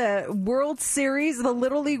it to the World Series, the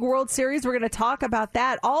Little League World Series? We're going to talk about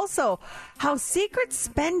that. Also, how secret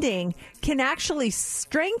spending can actually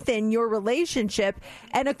strengthen your relationship.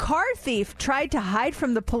 And a car thief tried to hide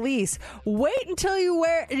from the police. Wait until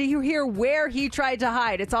you hear where he tried to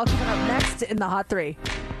hide. It's all coming up next in the Hot 3.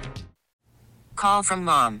 Call from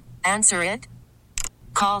mom. Answer it.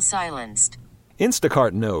 Call silenced.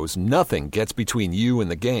 Instacart knows nothing gets between you and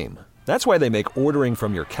the game. That's why they make ordering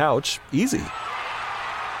from your couch easy.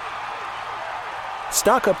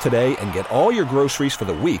 Stock up today and get all your groceries for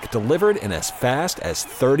the week delivered in as fast as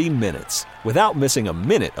 30 minutes without missing a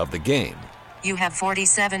minute of the game. You have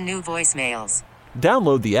 47 new voicemails.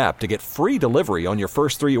 Download the app to get free delivery on your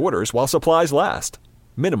first 3 orders while supplies last.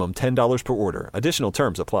 Minimum $10 per order. Additional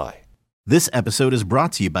terms apply. This episode is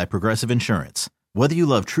brought to you by Progressive Insurance. Whether you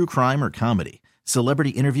love true crime or comedy,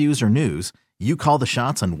 celebrity interviews or news, you call the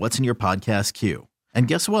shots on what's in your podcast queue. And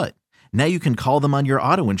guess what? Now you can call them on your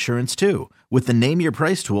auto insurance too with the Name Your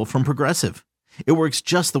Price tool from Progressive. It works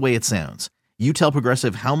just the way it sounds. You tell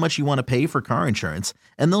Progressive how much you want to pay for car insurance,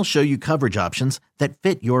 and they'll show you coverage options that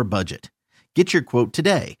fit your budget. Get your quote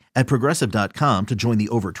today at Progressive.com to join the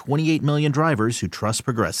over 28 million drivers who trust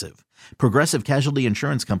Progressive. Progressive Casualty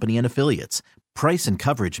Insurance Company and Affiliates. Price and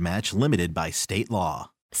coverage match limited by state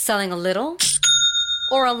law. Selling a little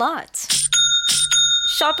or a lot?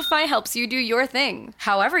 Shopify helps you do your thing,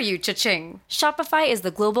 however you cha-ching. Shopify is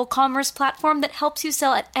the global commerce platform that helps you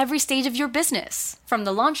sell at every stage of your business. From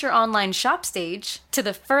the launch your online shop stage, to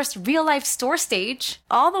the first real-life store stage,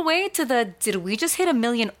 all the way to the did we just hit 1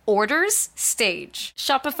 million orders stage.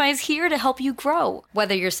 Shopify is here to help you grow.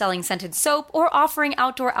 Whether you're selling scented soap or offering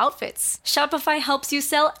outdoor outfits, Shopify helps you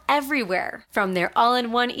sell everywhere. From their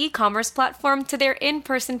all-in-one e-commerce platform to their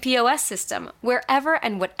in-person POS system, wherever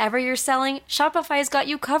and whatever you're selling, Shopify's got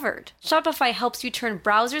you covered. Shopify helps you turn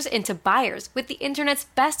browsers into buyers with the internet's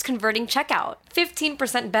best converting checkout.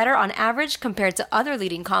 15% better on average compared to other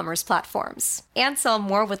leading commerce platforms. And sell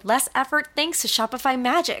more with less effort thanks to Shopify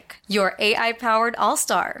Magic, your AI-powered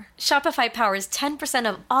all-star. Shopify powers 10%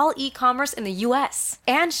 of all e-commerce in the U.S.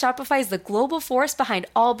 And Shopify is the global force behind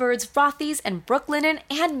Allbirds, Rothy's, and Brooklinen,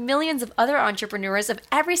 and millions of other entrepreneurs of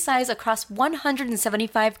every size across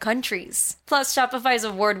 175 countries. Plus, Shopify's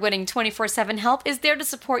award-winning 24/7 help is there to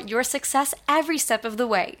support your success every step of the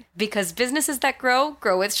way. Because businesses that grow,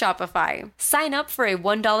 grow with Shopify. Sign up for a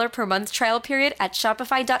 $1 per month trial period at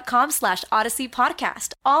shopify.com/Odyssey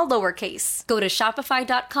Podcast, all lowercase. Go to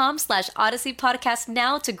shopify.com/Odyssey Podcast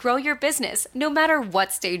now to grow your business, no matter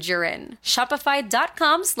what stage you're in.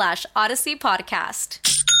 Shopify.com/Odyssey Podcast.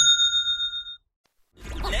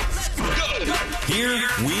 Here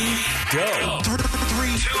we go.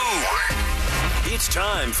 3, 2. It's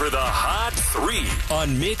time for the Hot 3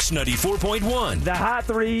 on Mix 94.1. The Hot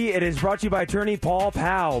 3, it is brought to you by attorney Paul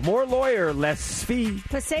Powell. More lawyer, less fee.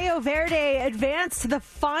 Paseo Verde advanced to the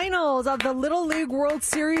finals of the Little League World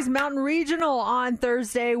Series Mountain Regional on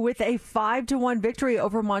Thursday with a 5-1 victory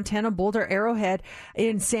over Montana Boulder Arrowhead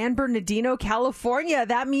in San Bernardino, California.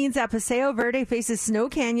 That means that Paseo Verde faces Snow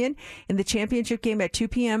Canyon in the championship game at 2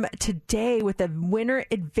 p.m. today, with the winner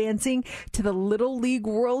advancing to the Little League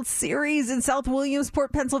World Series in South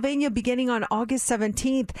Williamsport, Pennsylvania, beginning on August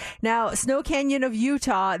 17th. Now, Snow Canyon of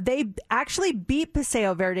Utah, they actually beat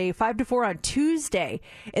Paseo Verde 5-4 on Tuesday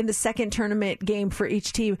in the second tournament game for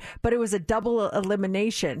each team, but it was a double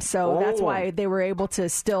elimination, so that's why they were able to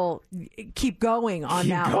still keep going on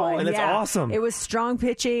that one. That's awesome. It was strong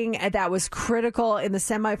pitching that was critical in the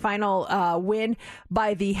semifinal win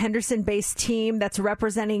by the Henderson-based team that's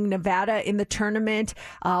representing Nevada in the tournament.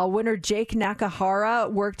 Winner Jake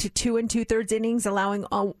Nakahara worked 2 2/3 innings, allowing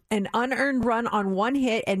an unearned run on 1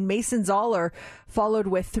 hit, and Mason Zoller followed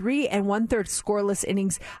with 3 1/3 scoreless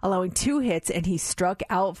innings, allowing 2 hits, and he struck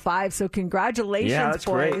out 5. So congratulations,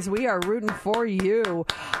 boys. Great. We are rooting for you.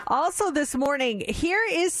 Also this morning, here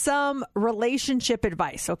is some relationship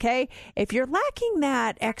advice, okay? If you're lacking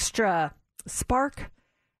that extra spark,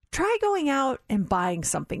 try going out and buying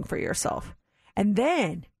something for yourself. And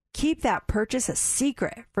then keep that purchase a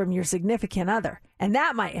secret from your significant other, and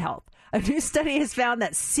that might help. A new study has found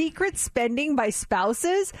that secret spending by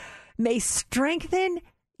spouses may strengthen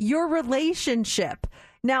your relationship.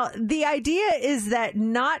 Now, the idea is that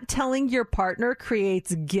not telling your partner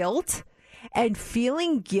creates guilt, and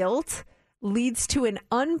feeling guilt leads to an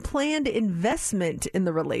unplanned investment in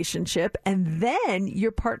the relationship, and then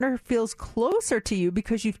your partner feels closer to you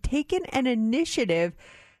because you've taken an initiative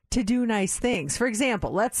to do nice things. For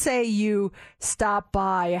example, let's say you stop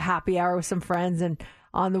by a happy hour with some friends, and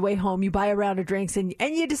on the way home you buy a round of drinks, and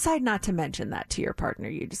you decide not to mention that to your partner.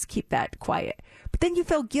 You just keep that quiet. But then you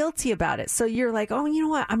feel guilty about it. So you're like, oh, you know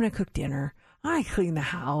what? I'm going to cook dinner. I clean the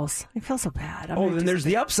house. I feel so bad. Then there's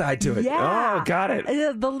the upside to it. Yeah. Oh, got it.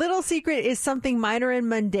 The little secret is something minor and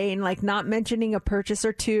mundane, like not mentioning a purchase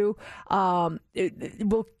or two. It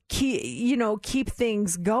will keep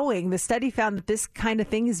things going. The study found that this kind of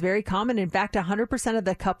thing is very common. In fact, 100% of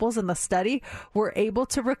the couples in the study were able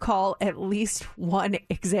to recall at least one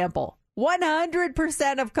example.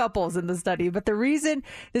 100% of couples in the study. But the reason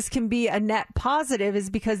this can be a net positive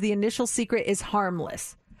is because the initial secret is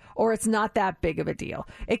harmless, or it's not that big of a deal.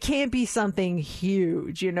 It can't be something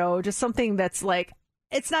huge, just something that's like,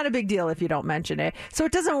 it's not a big deal if you don't mention it. So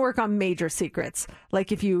it doesn't work on major secrets.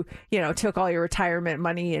 Like if you took all your retirement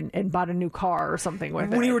money and bought a new car or something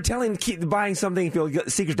with it. When you were buying something, you feel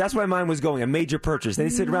secrets, that's why mine was going, a major purchase. Then you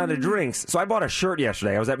sit around at drinks. So I bought a shirt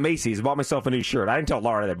yesterday. I was at Macy's. I bought myself a new shirt. I didn't tell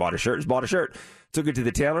Laura that I bought a shirt. Just bought a shirt. Took it to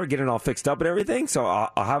the tailor, getting it all fixed up and everything. So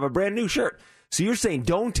I'll have a brand new shirt. So you're saying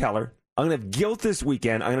don't tell her. I'm going to have guilt this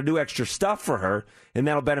weekend. I'm going to do extra stuff for her, and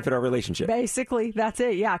that'll benefit our relationship. Basically, that's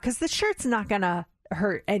it. Yeah, because the shirt's not going to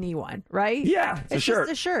hurt anyone, right? Yeah, it's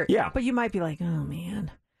just a shirt. Yeah. But you might be like, oh,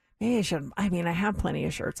 man, maybe I should. I mean, I have plenty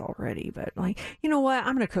of shirts already, but you know what?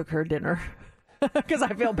 I'm going to cook her dinner. Because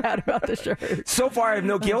I feel bad about the shirt. So far, I have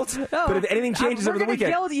no guilt. But if anything changes over the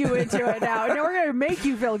weekend, we're going to guilt you into it now. No, we're going to make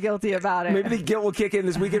you feel guilty about it. Maybe the guilt will kick in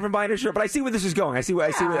this weekend from buying a shirt. But I see where this is going. I see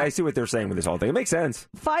what they're saying with this whole thing. It makes sense.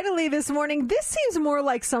 Finally, this morning, this seems more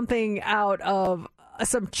like something out of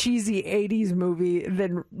some cheesy 80s movie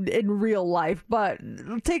than in real life. But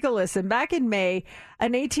take a listen. Back in May,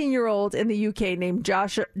 an 18-year-old in the UK named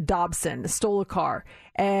Josh Dobson stole a car,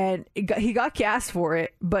 and he got gas for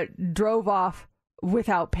it, but drove off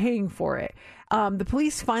without paying for it. The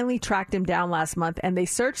police finally tracked him down last month, and they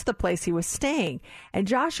searched the place he was staying. And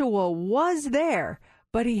Joshua was there,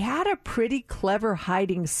 but he had a pretty clever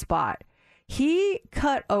hiding spot. He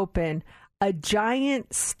cut open a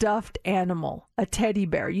giant stuffed animal, a teddy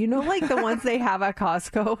bear. Like the ones they have at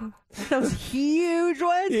Costco? Those huge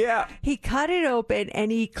ones? Yeah. He cut it open,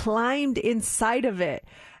 and he climbed inside of it.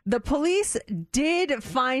 The police did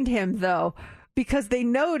find him, though, because they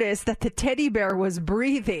noticed that the teddy bear was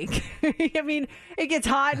breathing. I mean, it gets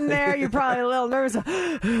hot in there. You're probably a little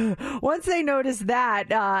nervous. Once they noticed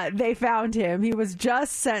that, they found him. He was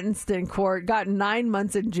just sentenced in court, got 9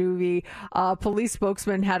 months in juvie. Police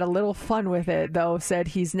spokesman had a little fun with it, though, said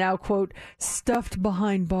he's now, quote, stuffed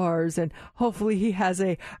behind bars, and hopefully he has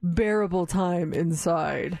a bearable time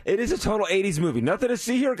inside. It is a total 80s movie. Nothing to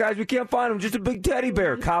see here, guys. We can't find him. Just a big teddy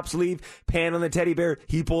bear. Cops leave, pan on the teddy bear.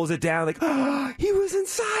 He pulls it down like, he was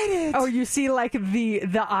inside it. Oh, you see like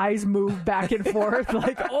the eyes move back and forth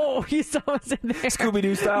like, oh, he's almost in there.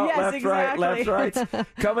 Scooby-Doo style, yes, left, exactly. right, left, right.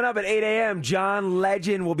 Coming up at 8 a.m., John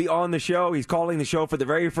Legend will be on the show. He's calling the show for the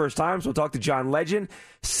very first time, so we'll talk to John Legend.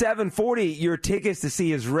 7:40, your tickets to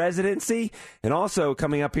see his residency. And also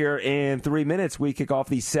coming up here in 3 minutes, we kick off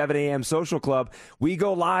the 7 a.m. Social Club. We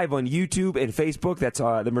go live on YouTube and Facebook. That's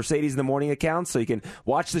the Mercedes in the Morning account, so you can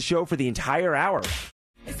watch the show for the entire hour.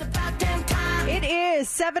 It's about damn time. It is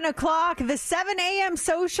 7 o'clock. The 7 a.m.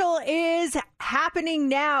 social is happening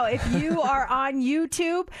now. If you are on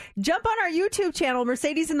YouTube, jump on our YouTube channel,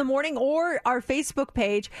 Mercedes in the Morning, or our Facebook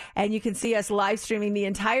page, and you can see us live streaming the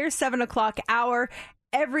entire 7 o'clock hour.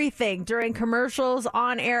 Everything during commercials,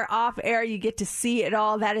 on air, off air, you get to see it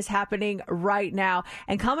all. That is happening right now.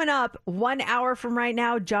 And coming up 1 hour from right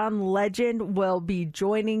now, John Legend will be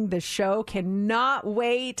joining the show. Cannot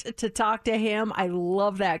wait to talk to him. I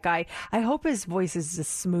love that guy. I hope his voice is as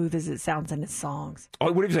smooth as it sounds in his songs.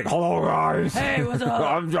 Oh, what if he's like, hello, guys. Hey, what's up?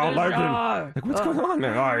 I'm John Legend. Like, what's going on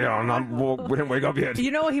there? Oh, yeah, we didn't wake up yet.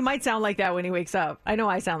 You know, he might sound like that when he wakes up. I know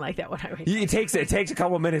I sound like that when I wake up. It takes a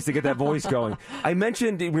couple of minutes to get that voice going. I mentioned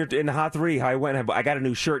we were in the Hot 3 how I got a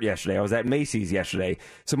new shirt yesterday. I was at Macy's yesterday.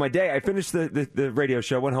 So I finished the radio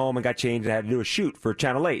show, went home and got changed and had to do a shoot for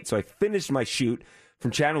Channel 8. So I finished my shoot from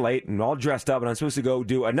Channel 8 and all dressed up, and I'm supposed to go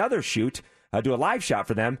do another shoot, do a live shot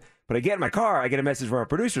for them. But I get in my car, I get a message from our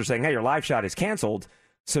producer saying, hey, your live shot is canceled.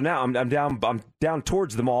 So now I'm down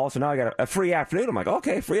towards the mall. So now I got a free afternoon. I'm like,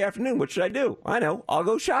 okay, free afternoon. What should I do? I know. I'll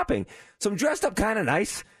go shopping. So I'm dressed up kind of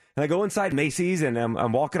nice. And I go inside Macy's, and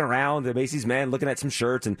I'm walking around the Macy's man looking at some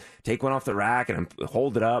shirts, and take one off the rack, and I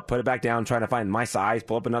hold it up, put it back down, trying to find my size,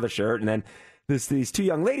 pull up another shirt. And then these two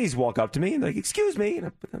young ladies walk up to me and they're like, excuse me.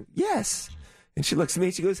 And I'm yes. And she looks at me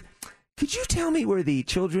and she goes, could you tell me where the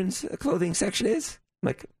children's clothing section is? I'm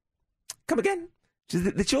like, come again? She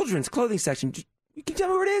says, the children's clothing section. You can tell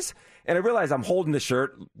me where it is? And I realize I'm holding the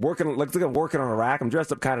shirt, looks like I'm working on a rack. I'm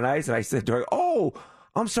dressed up kind of nice. And I said to her, oh,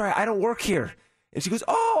 I'm sorry, I don't work here. And she goes,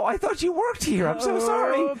 oh, I thought you worked here. I'm so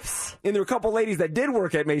sorry. Oops. And there were a couple ladies that did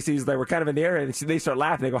work at Macy's. They were kind of in the area, and they start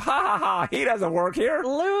laughing. They go, ha, ha, ha, he doesn't work here.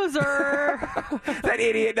 Loser. That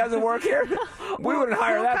idiot doesn't work here. We wouldn't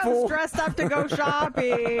hire that fool. Dressed up to go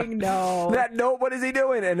shopping. No. What is he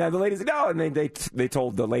doing? And the lady said, no. And they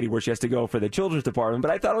told the lady where she has to go for the children's department.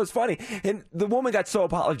 But I thought it was funny. And the woman got so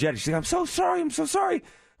apologetic. She's like, I'm so sorry.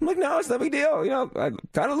 I'm like, no, it's no big deal. You know, I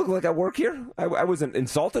kind of look like I work here. I wasn't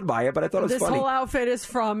insulted by it, but I thought it was funny. This whole outfit is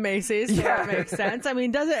from Macy's, so that makes sense. I mean,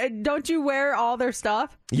 don't you wear all their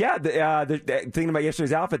stuff? Yeah, thinking about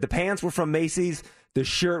yesterday's outfit, the pants were from Macy's. The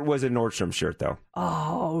shirt was a Nordstrom shirt, though.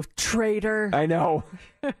 Oh, traitor. I know.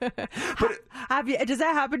 But does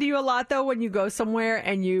that happen to you a lot, though, when you go somewhere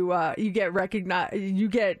and you get recognized, you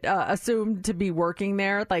get assumed to be working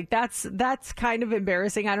there? Like, that's kind of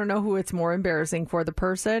embarrassing. I don't know who it's more embarrassing for, the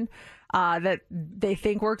person that they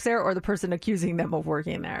think works there or the person accusing them of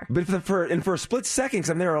working there. But for a split second, because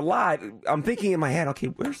I'm there a lot, I'm thinking in my head, okay,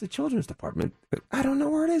 where's the children's department? I don't know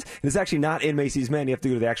where it is. And it's actually not in Macy's Men. You have to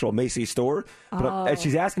go to the actual Macy's store. But as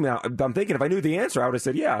she's asking me, I'm thinking if I knew the answer, I would have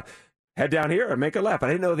said, yeah, head down here and make a left. But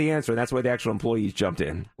I didn't know the answer, and that's why the actual employees jumped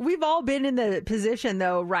in. We've all been in the position,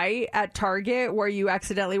 though, right, at Target, where you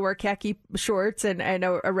accidentally wear khaki shorts and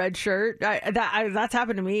a red shirt. That's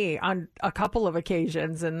happened to me on a couple of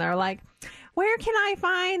occasions, and they're like, where can I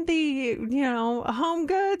find the, home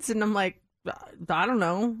goods? And I'm like, I don't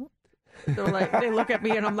know. They're like, they look at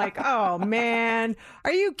me and I'm like, oh man,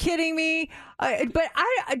 are you kidding me? But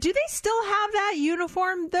do they still have that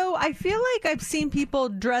uniform though? I feel like I've seen people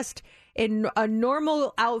dressed in a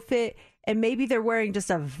normal outfit and maybe they're wearing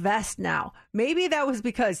just a vest now. Maybe that was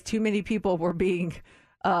because too many people were being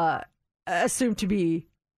assumed to be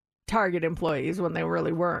Target employees when they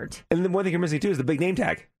really weren't. And then one thing you're missing too is the big name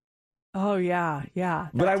tag. Oh, yeah.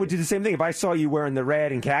 But I would do the same thing. If I saw you wearing the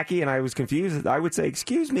red and khaki and I was confused, I would say,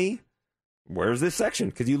 excuse me, where's this section?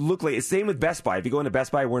 Because you look like, same with Best Buy. If you go into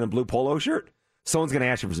Best Buy wearing a blue polo shirt, someone's going to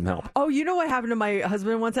ask you for some help. Oh, you know what happened to my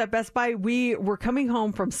husband once at Best Buy? We were coming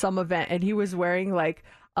home from some event and he was wearing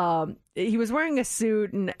a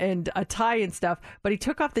suit and a tie and stuff, but he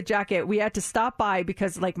took off the jacket. We had to stop by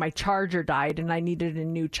because my charger died and I needed a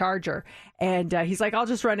new charger. And he's like, I'll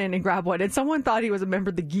just run in and grab one. And someone thought he was a member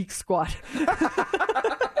of the Geek Squad.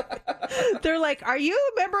 They're like, are you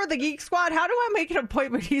a member of the Geek Squad? How do I make an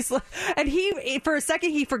appointment? And he, for a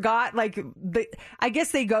second, he forgot, I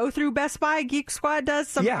guess they go through Best Buy, Geek Squad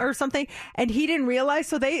does or something. And he didn't realize.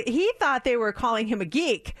 So he thought they were calling him a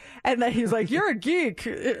geek. And then he's like, you're a geek.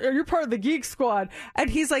 You're part of the Geek Squad. And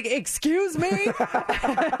he's like, excuse me?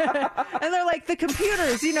 And they're like, the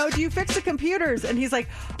computers, do you fix the computers? And he's like,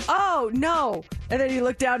 oh, no. And then he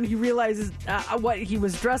looked down and he realizes what he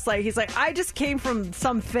was dressed like. He's like, I just came from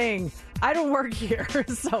something. I don't work here.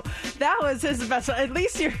 So that was his best. At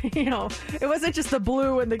least it wasn't just the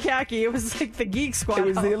blue and the khaki. It was like the Geek Squad. It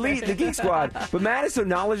was the elite, the Geek Squad. But Matt is so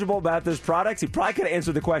knowledgeable about those products, he probably could have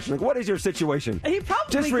answered the question. What is your situation? He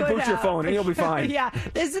probably just reboot your phone and you'll be fine. Yeah.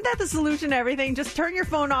 Isn't that the solution to everything? Just turn your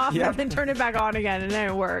phone off and then turn it back on again and then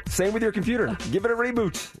it works. Same with your computer. Give it a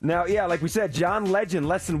reboot. Now, like we said, John Legend,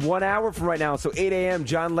 less than 1 hour from right now. So 8 a.m.,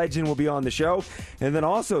 John Legend will be on the show. And then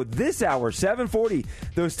also this hour, 7:40,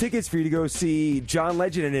 those tickets for you to go see John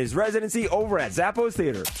Legend in his residency over at Zappos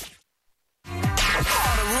Theater.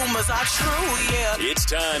 It's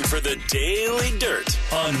time for the Daily Dirt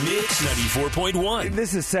on Mix 94.1.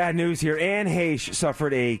 This is sad news here. Anne Heche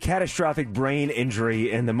suffered a catastrophic brain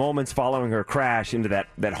injury in the moments following her crash into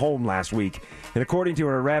that home last week. And according to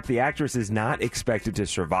her rep, the actress is not expected to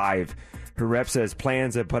survive. Her rep says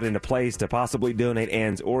plans have put into place to possibly donate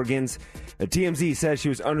Anne's organs. TMZ says she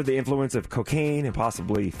was under the influence of cocaine and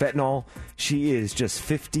possibly fentanyl. She is just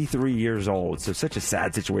 53 years old. So such a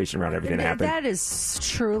sad situation around everything that happened. That is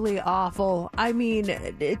truly awful. I mean,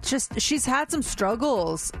 she's had some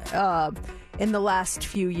struggles in the last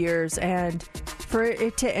few years. And for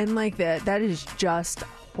it to end like that is just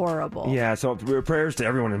horrible. Yeah, so prayers to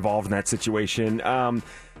everyone involved in that situation.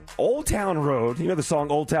 Old Town Road, you know the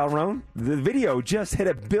song Old Town Road? The video just hit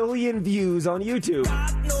 1 billion views on YouTube.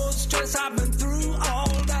 No stress, I've been through all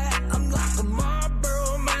that. I'm like a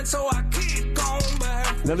Marlboro man, so I keep going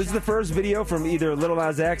back. Now, this is the first video from either Lil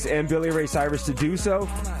Nas X and Billy Ray Cyrus to do so.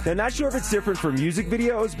 Now, not sure if it's different for music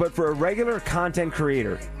videos, but for a regular content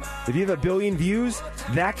creator, if you have 1 billion views,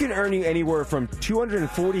 that can earn you anywhere from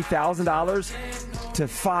 $240,000 to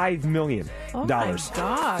 $5 million. Oh my gosh.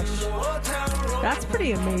 That's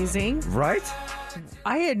pretty amazing. Right?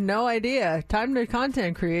 I had no idea. Time to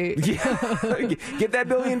content create. Yeah. Get that 1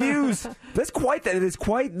 billion views. That's quite that. It is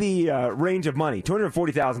quite the range of money.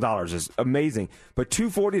 $240,000 is amazing, but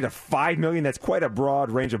 $240 to $5 million. That's quite a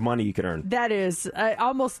broad range of money you can earn. That is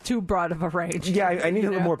almost too broad of a range. Yeah, I need a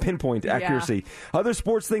little more pinpoint accuracy. Yeah. Other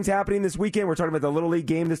sports things happening this weekend. We're talking about the Little League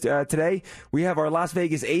game today. We have our Las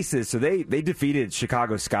Vegas Aces. So they defeated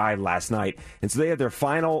Chicago Sky last night, and so they have their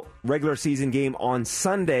final regular season game on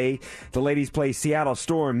Sunday. The ladies play Seattle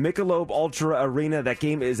Storm, Michelob Ultra Arena. That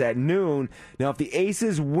game is at noon. Now, if the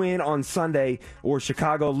Aces win on Sunday or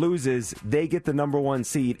Chicago loses, they get the number 1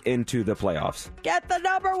 seed into the playoffs. Get the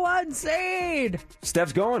number 1 seed.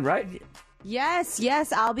 Steph's going, right? Yes,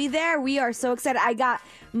 I'll be there. We are so excited. I got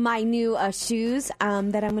my new shoes that I'm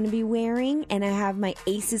going to be wearing, and I have my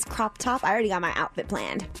Aces crop top. I already got my outfit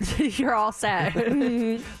planned. You're all set.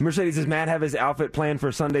 Mercedes, does Matt have his outfit planned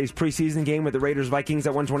for Sunday's preseason game with the Raiders-Vikings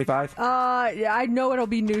at 125? I know it'll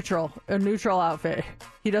be neutral, a neutral outfit.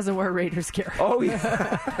 He doesn't wear Raiders gear. Oh,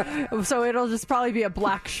 yeah. So it'll just probably be a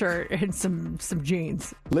black shirt and some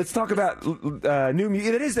jeans. Let's talk about new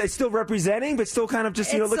music. It's still representing, but still kind of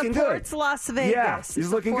just, looking good. It's Las Vegas. Yeah,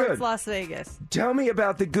 he's looking good. It's Las Vegas. Tell me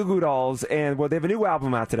about the Goo Goo Dolls, and they have a new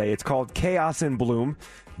album out today. It's called Chaos in Bloom.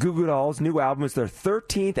 Goo Goo Dolls' new album. It's their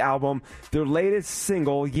 13th album. Their latest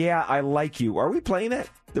single, Yeah, I Like You. Are we playing that?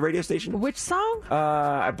 The radio station? Which song?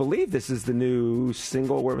 I believe this is the new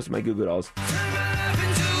single. Where was my Goo Goo Dolls?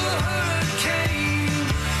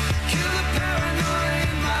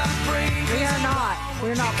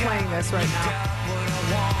 We're not playing this right now.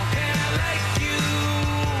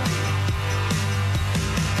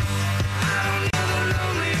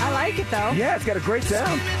 I like it though. Yeah, it's got a great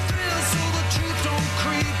sound.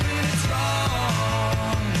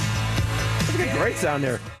 It's got a great sound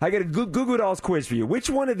there. I got a Goo Goo Dolls quiz for you. Which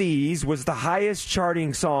one of these was the highest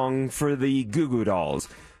charting song for the Goo Goo Dolls?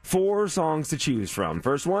 4 songs to choose from.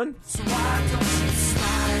 First one.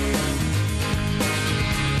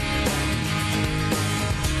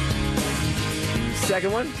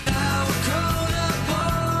 Second one.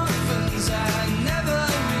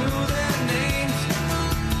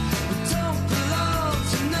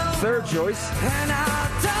 Third choice. And I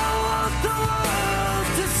don't want the world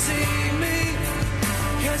to see me,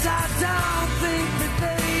 'cause I don't think that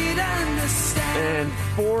they'd understand. And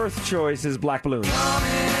fourth choice is Black Balloon.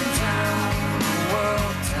 Coming down, the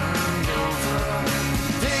world turned over.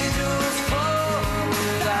 Angels fall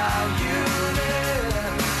without you there.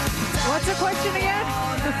 What's the question again?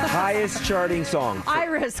 Highest charting song.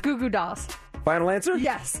 Iris, Goo Goo Dolls. Final answer?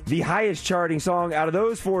 Yes. The highest charting song out of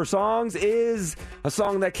those 4 songs is a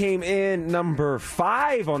song that came in number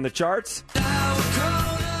 5 on the charts.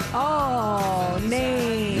 Oh,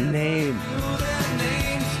 Name.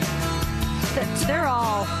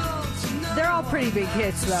 They're all pretty big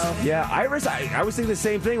hits, though. Yeah, Iris, I was thinking the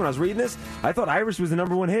same thing when I was reading this. I thought Iris was the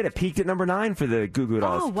number 1 hit. It peaked at number 9 for the Goo Goo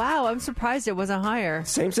Dolls. Oh, wow. I'm surprised it wasn't higher.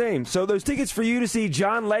 Same. So those tickets for you to see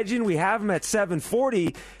John Legend, we have them at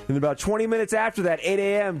 7:40. And about 20 minutes after that, 8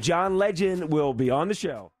 a.m., John Legend will be on the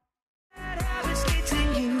show.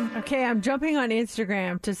 Okay, I'm jumping on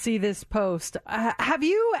Instagram to see this post. Have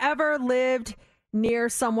you ever lived near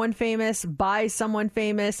someone famous, by someone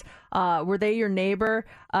famous? Were they your neighbor?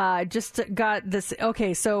 Just got this.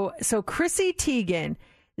 Okay, so Chrissy Teigen,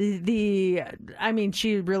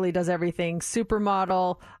 she really does everything.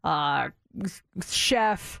 Supermodel,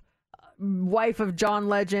 chef, wife of John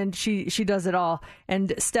Legend. She does it all.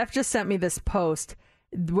 And Steph just sent me this post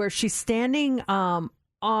where she's standing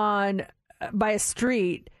by a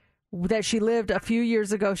street that she lived a few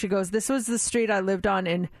years ago. She goes, "This was the street I lived on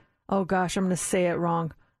in," oh gosh, I'm going to say it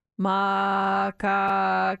wrong,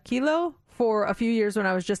 Makakilo, for a few years when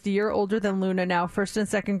I was just a year older than Luna, now 1st and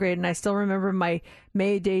 2nd grade, and I still remember my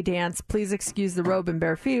May Day dance. Please excuse the robe and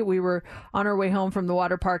bare feet. We were on our way home from the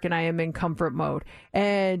water park, and I am in comfort mode.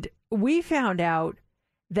 And we found out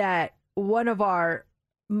that one of our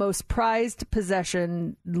most prized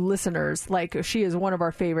possession listeners, like she is one of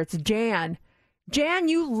our favorites, Jan,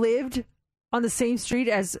 you lived on the same street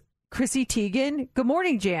as Chrissy Teigen. Good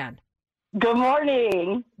morning, Jan. Good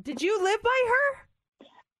morning. Did you live by her?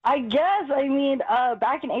 I guess. I mean,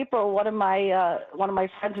 back in April, one of my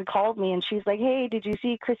friends had called me, and she's like, "Hey, did you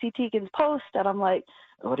see Chrissy Teigen's post?" And I'm like,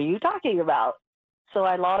 "What are you talking about?" So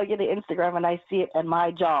I log into Instagram, and I see it, and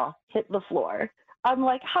my jaw hit the floor. I'm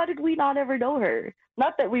like, how did we not ever know her?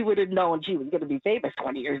 Not that we would have known she was going to be famous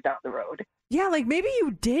 20 years down the road. Yeah, like maybe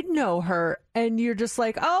you did know her and you're just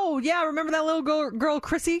like, oh, yeah, remember that little girl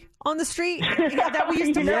Chrissy on the street that we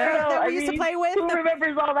used to play with? Who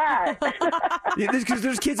remembers all that? Because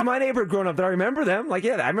there's kids in my neighborhood growing up that I remember them. Like,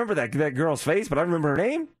 yeah, I remember that girl's face, but I don't remember her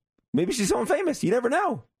name. Maybe she's someone famous. You never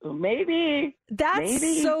know. Maybe.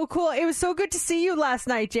 That's so cool. It was so good to see you last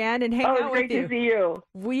night, Jan, and hang out with you. Great to see you.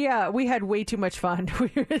 We had way too much fun. We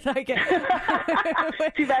were like,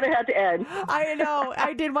 too bad it had to end. I know.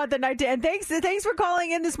 I did want the night to end. Thanks for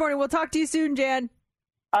calling in this morning. We'll talk to you soon, Jan.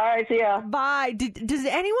 All right, see ya. Bye. Does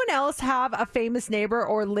anyone else have a famous neighbor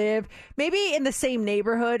or live maybe in the same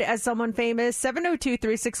neighborhood as someone famous?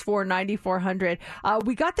 702-364-9400.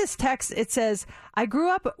 We got this text. It says, I grew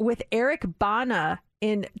up with Eric Bana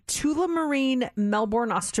in Tullamarine,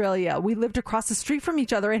 Melbourne, Australia. We lived across the street from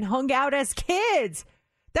each other and hung out as kids.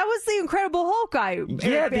 That was the Incredible Hulk guy.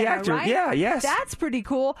 Yeah, the actor. Right? Yeah, yes. That's pretty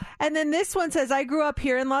cool. And then this one says, I grew up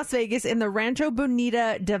here in Las Vegas in the Rancho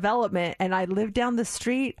Bonita development, and I lived down the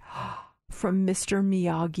street from Mr.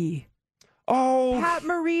 Miyagi. Oh. Pat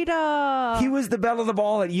Morita. He was the belle of the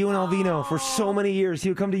ball at UNLV for so many years. He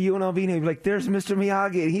would come to UNLV and he'd be like, there's Mr.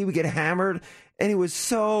 Miyagi. And he would get hammered. And he was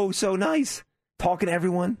so nice. Talking to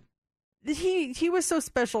everyone. He was so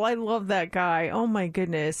special. I love that guy. Oh my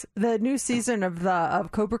goodness! The new season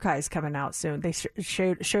of Cobra Kai is coming out soon. They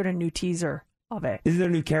showed a new teaser of it. Isn't there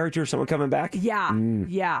a new character? Someone coming back? Yeah,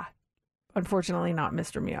 yeah. Unfortunately, not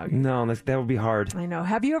Mr. Miyagi. No, that would be hard. I know.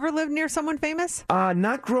 Have you ever lived near someone famous?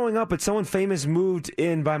 Not growing up, but someone famous moved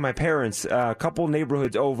in by my parents. A couple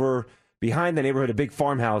neighborhoods over behind the neighborhood, a big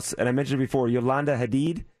farmhouse. And I mentioned before, Yolanda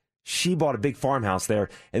Hadid. She bought a big farmhouse there,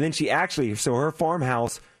 and then her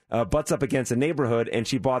farmhouse butts up against a neighborhood, and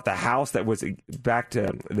she bought the house that was goes against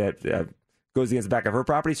the back of her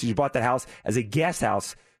property. So she bought that house as a guest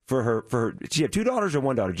house for her. She had 2 daughters or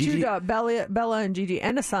 1 daughter? Gigi? 2 Bella and Gigi,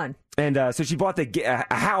 and a son. And so she bought a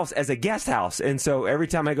house as a guest house. And so every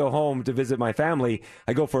time I go home to visit my family,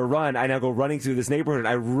 I go for a run. I now go running through this neighborhood, and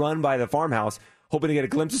I run by the farmhouse, hoping to get a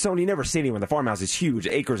glimpse of someone. You never see anyone. The farmhouse is huge,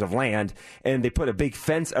 acres of land, and they put a big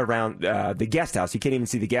fence around the guest house. You can't even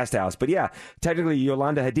see the guest house. But yeah, technically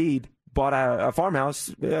Yolanda Hadid bought a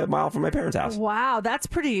farmhouse a mile from my parents' house. Wow, that's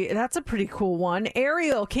a pretty cool one.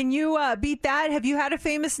 Ariel, can you beat that? Have you had a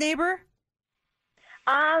famous neighbor?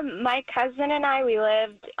 My cousin and I, we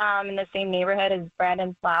lived in the same neighborhood as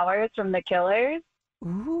Brandon Flowers from The Killers.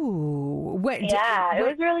 Ooh. It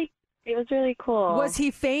was really cool. Was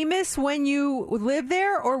he famous when you lived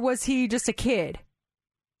there, or was he just a kid?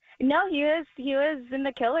 No, he was in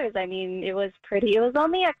The Killers. I mean, it was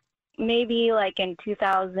only maybe like in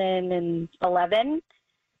 2011.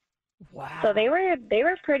 Wow. So they were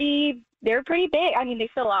pretty big. I mean, they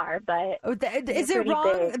still are, but is it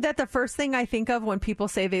wrong that the first thing I think of when people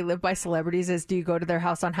say they live by celebrities is, do you go to their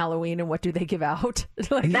house on Halloween and what do they give out?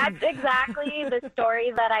 That's exactly the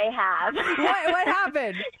story that I have. What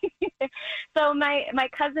happened? So my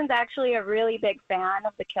cousin's actually a really big fan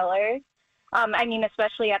of The Killers. I mean,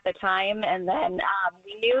 especially at the time. And then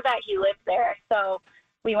we knew that he lived there, so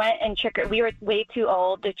we went and we were way too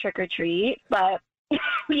old to trick or treat, but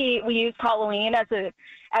we used Halloween as an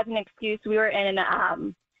excuse. We were in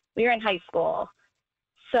high school,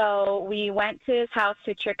 so we went to his house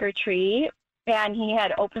to trick or treat, and he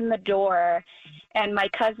had opened the door, and my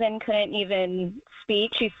cousin couldn't even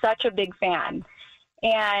speak. She's such a big fan,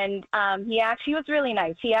 and he was really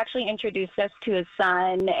nice. He actually introduced us to his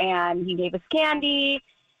son, and he gave us candy.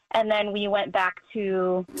 And then we went back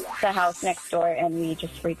to the house next door, and we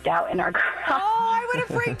just freaked out in our garage. Oh, I would have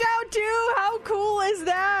freaked out, too. How cool is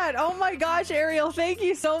that? Oh, my gosh, Ariel, thank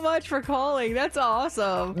you so much for calling. That's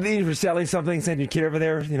awesome. You were selling something, sending your kid over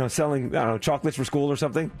there, selling, I don't know, chocolates for school or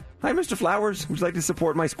something. Hi, Mr. Flowers. Would you like to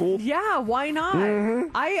support my school? Yeah, why not? Mm-hmm.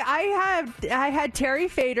 I had Terry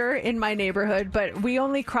Fader in my neighborhood, but we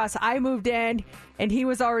only crossed. I moved in, and he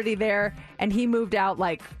was already there, and he moved out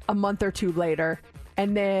like a month or 2 later.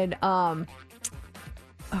 And then,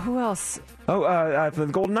 who else? Oh, the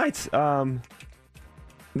Golden Knights. The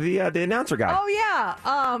announcer guy. Oh, yeah.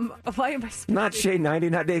 Why am I speaking? Not Shay 90,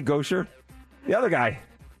 not Dave Gosher. The other guy.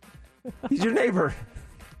 He's your neighbor.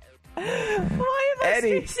 Why am I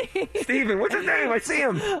Eddie. speaking? Steven, what's his name? I see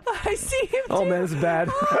him. I see him, Oh, too. man, this is bad.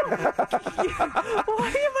 Why am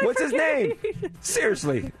I What's his forgetting? name?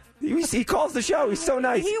 Seriously. He calls the show. He's so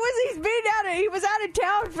nice. He was out of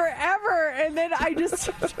town forever, and then I just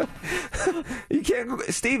You can't.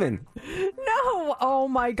 Steven. No. Oh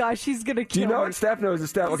my gosh, she's gonna kill Do you know me. it? Steph knows it.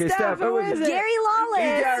 Steph. Okay, Steph, who is it? Gary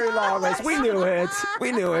Lawless. Gary Lawless. We knew it.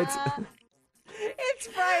 We knew it. It's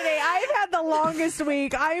Friday. I've had the longest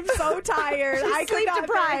week. I'm so tired. She's I could sleep not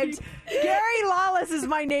deprived. think. Gary Lawless is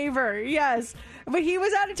my neighbor. Yes. But he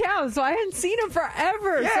was out of town, so I hadn't seen him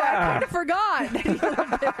forever. So I kind of forgot that he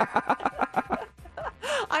lived there.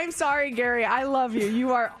 I'm sorry, Gary. I love you. You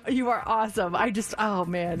are awesome. Oh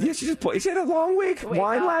man. Yeah, she had a long week.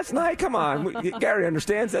 Wine last night. Come on, Gary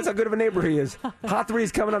understands. That's how good of a neighbor he is. Hot 3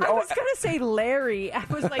 is coming on. I was gonna say Larry. I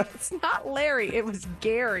was like, it's not Larry. It was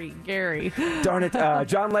Gary. Darn it.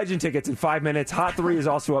 John Legend tickets in 5 minutes. Hot 3 is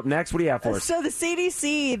also up next. What do you have for us? So the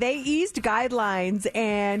CDC, they eased guidelines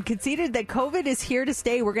and conceded that COVID is here to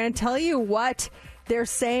stay. We're going to tell you what they're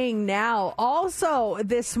saying now. Also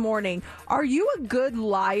this morning, are you a good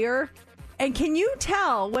liar? And can you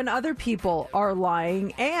tell when other people are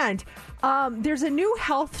lying? And there's a new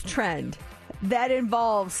health trend that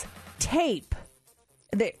involves tape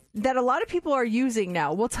that a lot of people are using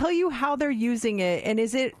now. We'll tell you how they're using it, and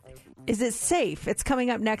is it safe? It's coming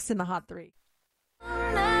up next in the Hot 3.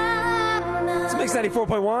 It's Mix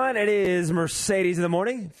 94.1. It is Mercedes in the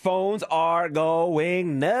morning. Phones are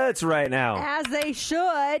going nuts right now. As they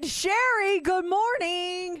should. Sherry, good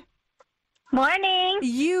morning. Morning.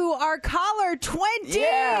 You are caller 20.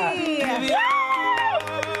 Yeah.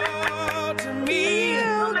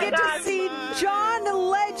 You get to see John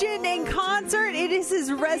Legend in concert. It is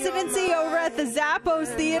his residency over at the Zappos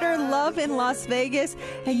Theater, Love in Las Vegas.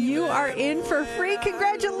 And you are in for free.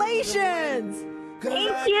 Congratulations.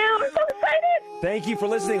 Thank you. I'm so excited. Thank you for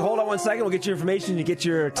listening. Hold on 1 second. We'll get your information. You get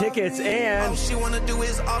your tickets. And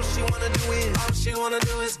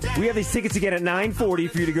we have these tickets again at 9:40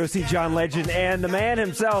 for you to go see John Legend. And the man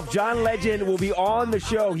himself, John Legend, will be on the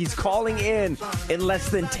show. He's calling in less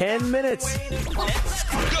than 10 minutes.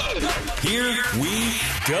 Here we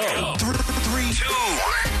go. 3, 2,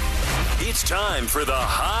 1. It's time for the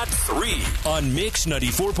Hot 3 on Mix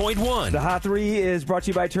 94.1. The Hot 3 is brought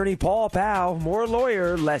to you by attorney Paul Powell. More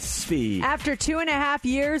lawyer, less fee. After 2.5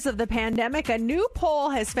 years of the pandemic, a new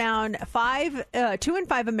poll has found 2 in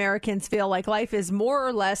 5 Americans feel like life is more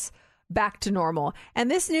or less back to normal.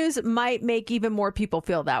 And this news might make even more people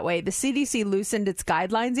feel that way. The CDC loosened its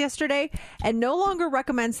guidelines yesterday and no longer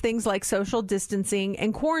recommends things like social distancing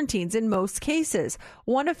and quarantines in most cases.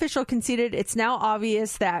 One official conceded it's now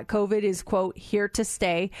obvious that COVID is, quote, here to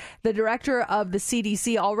stay. The director of the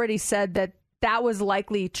CDC already said that was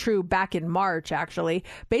likely true back in March, actually.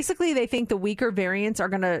 Basically, they think the weaker variants are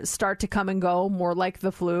going to start to come and go, more like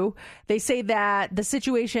the flu. They say that the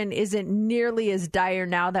situation isn't nearly as dire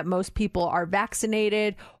now that most people are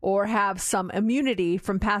vaccinated or have some immunity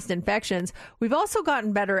from past infections. We've also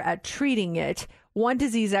gotten better at treating it. One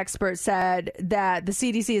disease expert said that the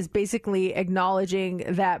CDC is basically acknowledging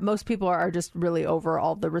that most people are just really over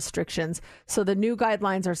all the restrictions. So the new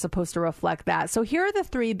guidelines are supposed to reflect that. So here are the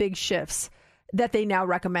 3 big shifts that they now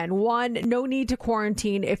recommend. 1, no need to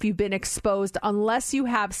quarantine if you've been exposed unless you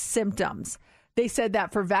have symptoms. They said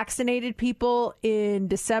that for vaccinated people in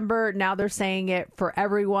December. Now they're saying it for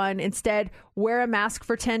everyone. Instead, wear a mask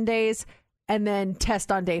for 10 days and then test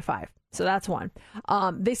on day 5. So that's 1.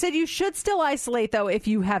 They said you should still isolate, though, if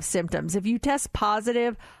you have symptoms. If you test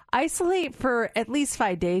positive, isolate for at least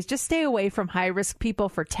 5 days. Just stay away from high-risk people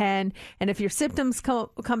for 10. And if your symptoms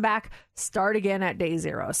come back, start again at day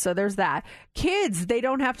 0. So there's that. Kids, they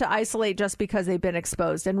don't have to isolate just because they've been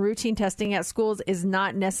exposed. And routine testing at schools is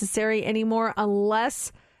not necessary anymore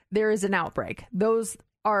unless there is an outbreak. Those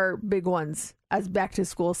are big ones as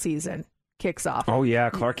back-to-school season kicks off. Oh, yeah.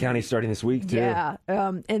 Clark County starting this week, too. Yeah.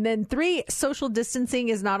 And then 3, social distancing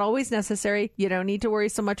is not always necessary. You don't need to worry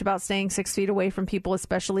so much about staying 6 feet away from people,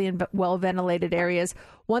 especially in well-ventilated areas.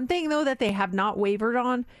 One thing, though, that they have not wavered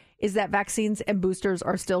on is that vaccines and boosters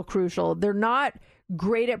are still crucial. They're not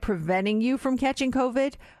great at preventing you from catching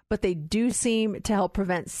COVID, but they do seem to help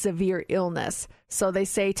prevent severe illness. So they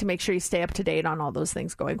say to make sure you stay up to date on all those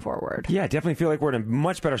things going forward. Yeah, I definitely feel like we're in a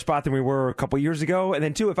much better spot than we were a couple years ago. And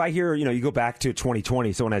then, too, if I hear, you go back to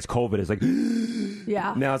 2020, someone has COVID, it's like,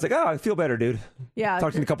 yeah. Now it's like, oh, I feel better, dude. Yeah.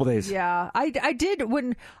 Talk to you in a couple days. Yeah. I did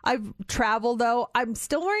when I've traveled, though. I'm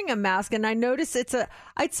still wearing a mask, and I notice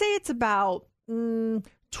I'd say it's about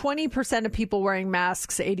 20% of people wearing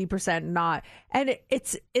masks, 80% not. And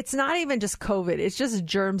it's not even just COVID. It's just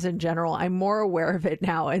germs in general. I'm more aware of it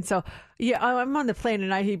now. And so, yeah, I'm on the plane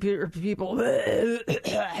and I hear people.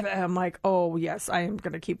 I'm like, oh, yes, I am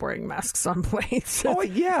going to keep wearing masks on planes. Oh,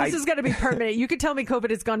 yeah. This is going to be permanent. You could tell me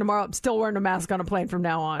COVID is gone tomorrow. I'm still wearing a mask on a plane from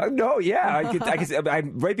now on. No, yeah.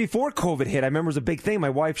 Right before COVID hit, I remember it was a big thing. My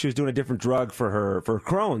wife, she was doing a different drug for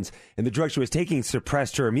Crohn's, and the drug she was taking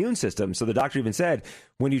suppressed her immune system. So the doctor even said,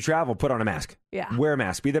 when you travel, put on a mask. Yeah. Wear a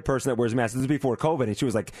mask. Be the person that wears a mask. This is before COVID. And she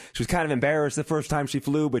was kind of embarrassed the first time she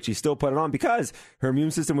flew, but she still put it on because her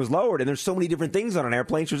immune system was lowered. And there's so many different things on an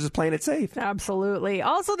airplane. She was just playing it safe. Absolutely.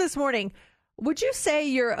 Also this morning, would you say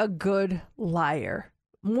you're a good liar?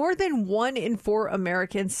 More than 1 in 4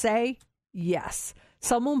 Americans say yes.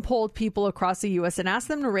 Someone polled people across the U.S. and asked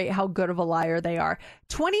them to rate how good of a liar they are.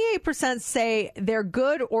 28% say they're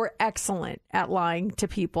good or excellent at lying to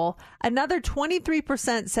people. Another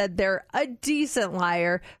 23% said they're a decent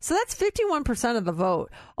liar. So that's 51% of the vote.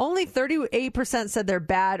 Only 38% said they're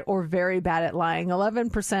bad or very bad at lying.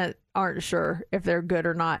 11% aren't sure if they're good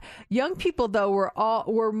or not. Young people, though,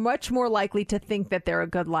 were much more likely to think that they're a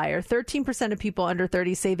good liar. 13% of people under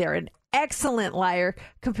 30 say they're an excellent liar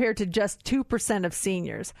compared to just 2% of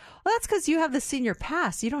seniors. Well, that's because you have the senior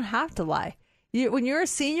pass. You don't have to lie. When you're a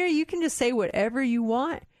senior, you can just say whatever you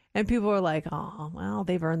want. And people are like, oh, well,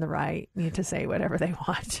 they've earned the right to say whatever they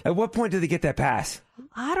want. At what point did they get that pass?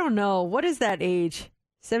 I don't know. What is that age?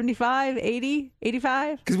 75, 80,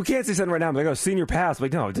 85? Because we can't say something right now. I'm like, oh, senior pass.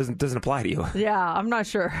 Like, no, it doesn't apply to you. Yeah, I'm not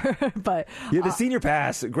sure. But yeah, the senior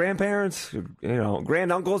pass, grandparents,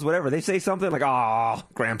 granduncles, whatever. They say something like, oh,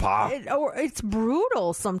 grandpa. It's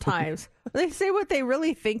brutal sometimes. They say what they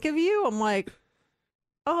really think of you. I'm like,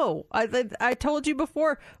 oh, I told you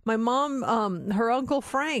before, my mom, her Uncle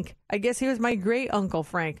Frank, I guess he was my great Uncle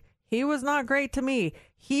Frank. He was not great to me.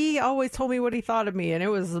 He always told me what he thought of me, and it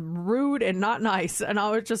was rude and not nice. And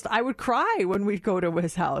I would cry when we'd go to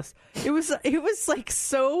his house. It was like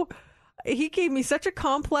so. He gave me such a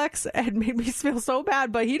complex and made me feel so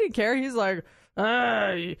bad, but he didn't care. He's like,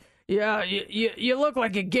 yeah, you look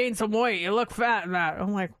like you gained some weight. You look fat and that.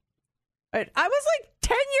 I'm like, I was like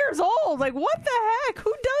 10 years old. Like, what the heck?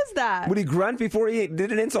 Who does that? Would he grunt before he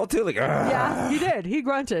did an insult too? Like, yeah, he did. He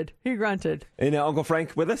grunted. And Uncle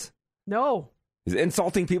Frank with us? No. He's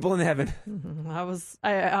insulting people in heaven.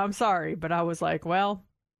 I'm sorry, but I was like, well,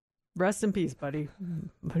 rest in peace, buddy.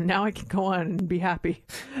 But now I can go on and be happy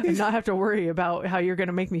and not have to worry about how you're going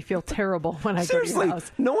to make me feel terrible when I go to your house.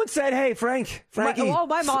 No one said, hey, Frankie.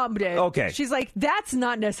 My mom did. Okay. She's like, that's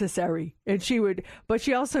not necessary. And she would, but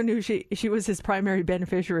she also knew she was his primary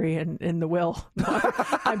beneficiary in the will.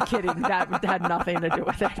 I'm kidding. That had nothing to do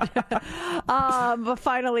with it. But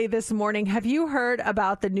finally this morning, have you heard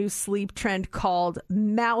about the new sleep trend called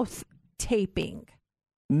mouth taping?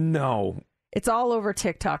 No. It's all over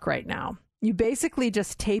TikTok right now. You basically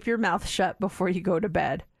just tape your mouth shut before you go to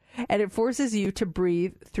bed, and it forces you to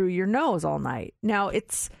breathe through your nose all night. Now,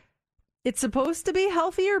 it's supposed to be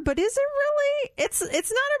healthier, but is it really? It's not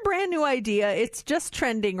a brand new idea. It's just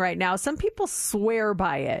trending right now. Some people swear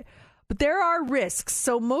by it, but there are risks,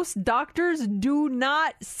 so most doctors do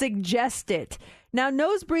not suggest it. Now,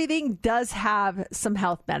 nose breathing does have some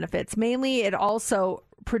health benefits. Mainly, it also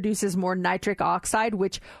produces more nitric oxide,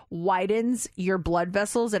 which widens your blood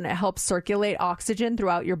vessels and it helps circulate oxygen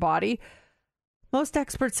throughout your body. Most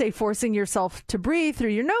experts say forcing yourself to breathe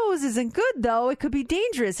through your nose isn't good, though. It could be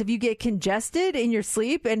dangerous if you get congested in your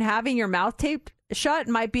sleep, and having your mouth taped shut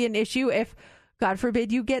might be an issue if, God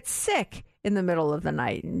forbid, you get sick in the middle of the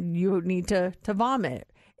night and you need to vomit.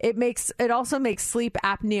 It also makes sleep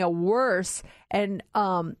apnea worse and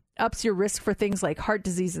ups your risk for things like heart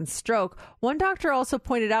disease and stroke. One doctor also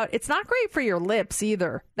pointed out it's not great for your lips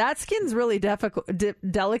either. That skin's really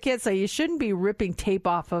delicate, so you shouldn't be ripping tape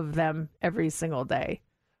off of them every single day.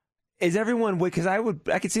 Is everyone, because I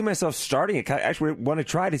could see myself starting it. I actually want to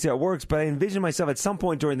try to see how it works, but I envision myself at some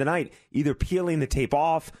point during the night either peeling the tape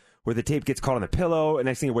off, where the tape gets caught on the pillow, and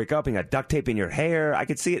next thing you wake up and got duct tape in your hair. I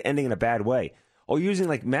could see it ending in a bad way. Or using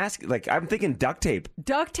like mask, like I'm thinking duct tape.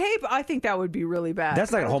 Duct tape? I think that would be really bad.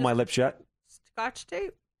 That's not going to hold my lips shut. Scotch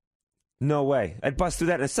tape? No way. I'd bust through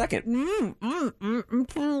that in a second. I'm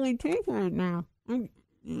totally tape right now. I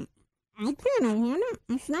can't open it.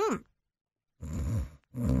 It's not.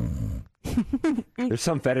 There's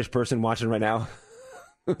some fetish person watching right now.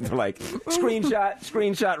 They're like,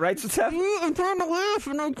 screenshot, right, Steph? I'm trying to laugh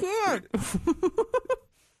and I can't.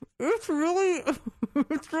 It's really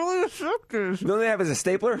effective. The only they have is a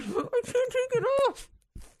stapler? I can't take it off.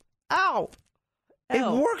 Ow.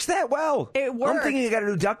 It works that well. It works. I'm thinking you got a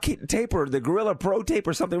new duct tape or the Gorilla Pro tape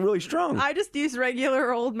or something really strong. I just use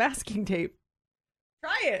regular old masking tape.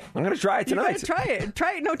 Try it. I'm going to try it You tonight. gotta try it.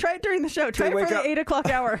 Try it. No, try it during the show. Try it wake for up. the 8 o'clock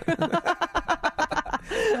hour.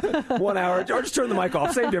 1 hour, or just turn the mic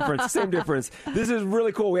off. Same difference. Same difference. This is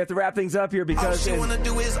really cool. We have to wrap things up here because in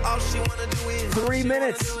 3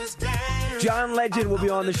 minutes, John Legend will be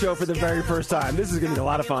on the show for the very first time. This is going to be a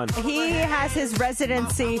lot of fun. He has his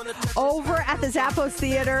residency over at the Zappos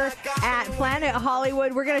Theater at Planet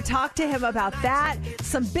Hollywood. We're going to talk to him about that.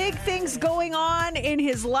 Some big things going on in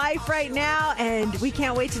his life right now, and we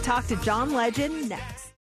can't wait to talk to John Legend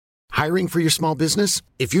next. Hiring for your small business?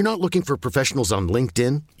 If you're not looking for professionals on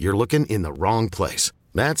LinkedIn, you're looking in the wrong place.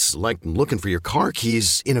 That's like looking for your car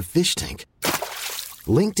keys in a fish tank.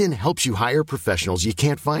 LinkedIn helps you hire professionals you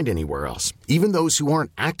can't find anywhere else, even those who aren't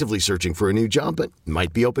actively searching for a new job but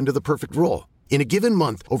might be open to the perfect role. In a given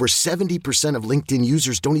month, over 70% of LinkedIn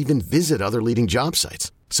users don't even visit other leading job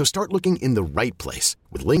sites. So start looking in the right place.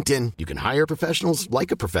 With LinkedIn, you can hire professionals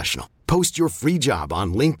like a professional. Post your free job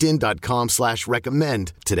on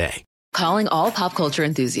linkedin.com/recommend today. Calling all pop culture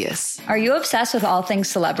enthusiasts. Are you obsessed with all things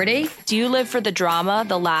celebrity? Do you live for the drama,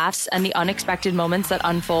 the laughs, and the unexpected moments that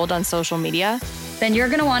unfold on social media? Then you're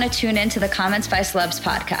going to want to tune in to the Comments by Celebs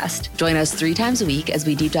podcast. Join us 3 times a week as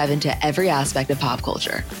we deep dive into every aspect of pop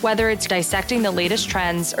culture. Whether it's dissecting the latest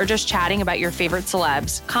trends or just chatting about your favorite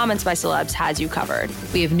celebs, Comments by Celebs has you covered.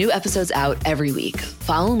 We have new episodes out every week.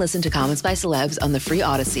 Follow and listen to Comments by Celebs on the free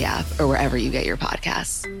Odyssey app or wherever you get your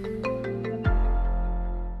podcasts.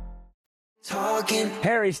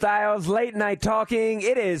 Harry Styles, Late Night Talking.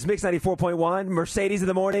 It is Mix 94.1, Mercedes in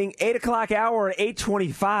the morning, 8 o'clock hour,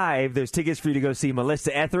 8:25. There's tickets for you to go see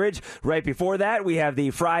Melissa Etheridge. Right before that, we have the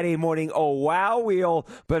Friday morning Oh Wow Wheel.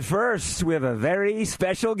 But first, we have a very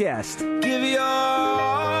special guest. Give your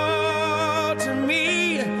all to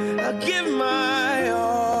me. I'll give my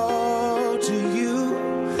all to you.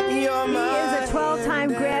 You're He my is a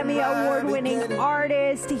 12-time Grammy Award-winning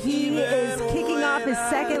artist. He is kicking off his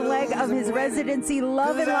second leg of his residency,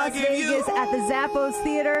 Love in Las Vegas, at the Zappos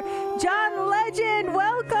Theater. John Legend,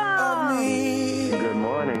 welcome. Good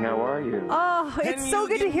morning. How are you? Oh, it's so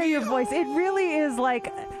good to hear your voice. It really is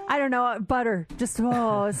like, I don't know, butter. Just,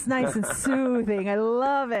 oh, it's nice and soothing. I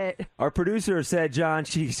love it. Our producer said, John,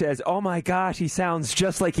 she says, oh my gosh, he sounds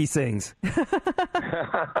just like he sings.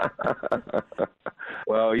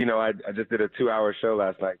 Well, you know, I just did a 2-hour show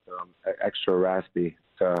last night, so I'm extra raspy.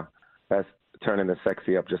 So that's turning the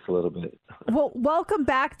sexy up just a little bit. Well, welcome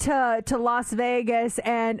back to Las Vegas,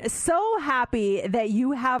 and so happy that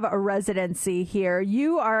you have a residency here.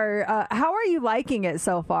 You are, how are you liking it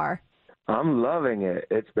so far? I'm loving it.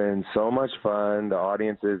 It's been so much fun. The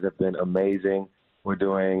audiences have been amazing. We're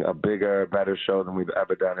doing a bigger, better show than we've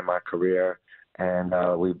ever done in my career, and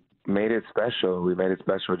we made it special. We made it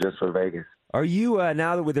special just for Vegas. Are you,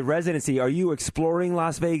 now that with the residency, are you exploring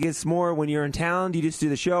Las Vegas more when you're in town? Do you just do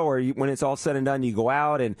the show, or when it's all said and done, you go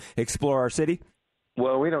out and explore our city?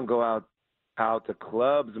 Well, we don't go out to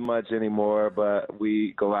clubs much anymore, but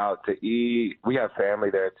we go out to eat. We have family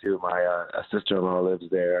there, too. My sister-in-law lives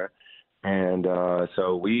there. And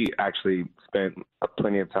so we actually spent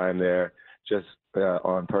plenty of time there just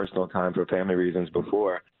on personal time for family reasons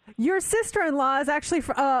before. Your sister-in-law is actually,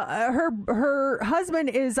 her husband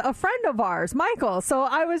is a friend of ours, Michael. So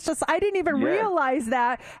I didn't even realize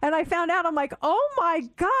that. And I found out, I'm like, oh my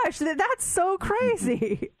gosh, that's so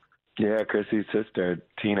crazy. Yeah, Chrissy's sister,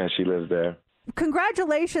 Tina, she lives there.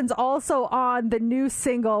 Congratulations also on the new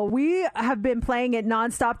single. We have been playing it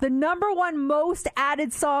nonstop. The #1 most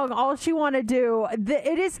added song, All She Wanna Do.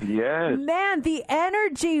 It is, man, the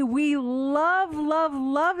energy. We love, love,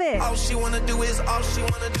 love it. All she wanna do is, all she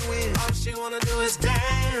wanna do is, all she wanna do is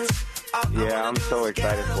dance. Yeah, I'm so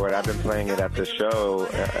excited for it. I've been playing it at the show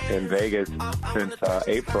in Vegas since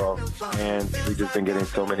April, and we've just been getting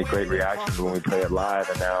so many great reactions when we play it live,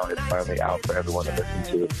 and now it's finally out for everyone to listen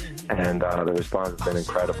to, and the response has been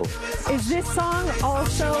incredible. Is this song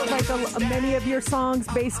also, like many of your songs,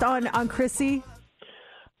 based on Chrissy?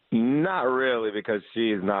 Not really, because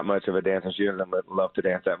she is not much of a dancer. She doesn't love to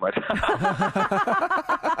dance that much.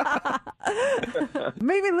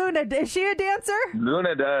 Maybe Luna. Is she a dancer?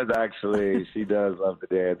 Luna does, actually. She does love to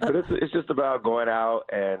dance. But it's just about going out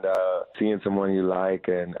and seeing someone you like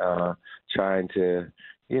and trying to,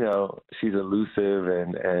 you know, she's elusive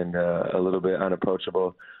and a little bit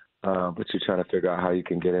unapproachable. But you're trying to figure out how you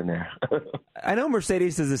can get in there. I know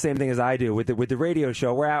Mercedes does the same thing as I do with the radio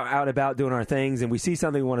show. We're out about doing our things, and we see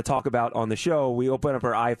something we want to talk about on the show. We open up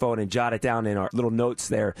our iPhone and jot it down in our little notes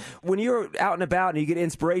there. When you're out and about and you get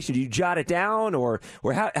inspiration, do you jot it down, or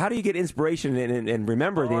how do you get inspiration and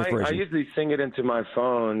remember the inspiration? I usually sing it into my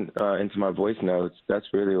phone, into my voice notes. That's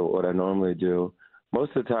really what I normally do.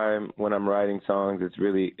 most of the time when I'm writing songs, it's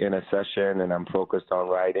really in a session and I'm focused on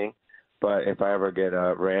writing. But if I ever get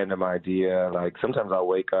a random idea, like sometimes I'll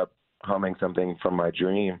wake up humming something from my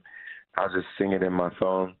dream, I'll just sing it in my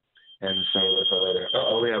phone and sing it for later.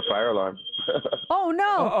 Oh, we have a fire alarm. Oh, no.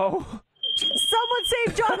 Uh-oh. Someone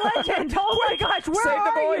save John Legend. Oh, my gosh. Where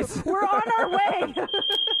are you? We're on our way.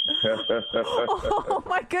 Oh,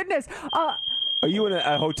 my goodness. Are you in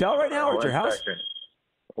a hotel right now or at your house?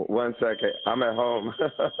 One second. I'm at home.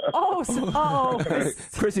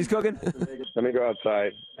 Chrissy's cooking? Let me go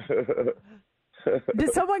outside.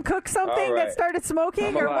 Did someone cook something that started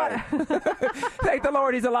smoking or what? Thank the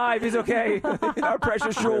Lord he's alive. He's okay. Our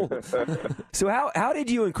precious Shul. So how did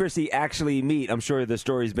you and Chrissy actually meet? I'm sure the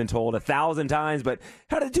story's been told 1,000 times, but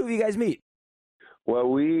how did the two of you guys meet? Well,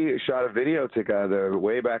 we shot a video together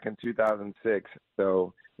way back in 2006.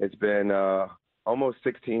 So it's been almost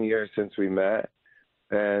 16 years since we met.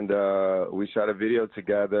 And we shot a video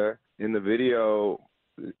together. In the video,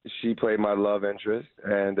 she played my love interest,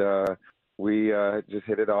 and we just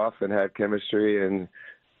hit it off and had chemistry and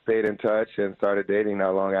stayed in touch and started dating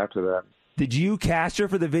not long after that. Did you cast her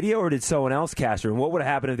for the video, or did someone else cast her? And what would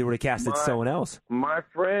have happened if they would have casted someone else? My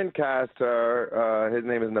friend cast her. His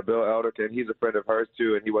name is Nabil Elderkin. He's a friend of hers,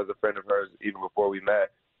 too, and he was a friend of hers even before we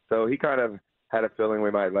met. So he kind of had a feeling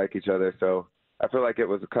we might like each other. So I feel like it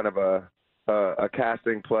was kind of a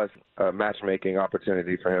casting plus a matchmaking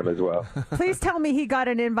opportunity for him as well. Please tell me he got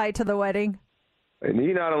an invite to the wedding. And he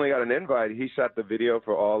not only got an invite, he shot the video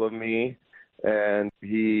for all of me, and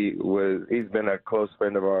he's been a close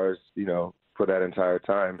friend of ours, for that entire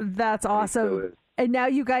time. That's awesome. And now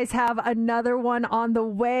you guys have another one on the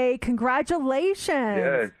way. Congratulations.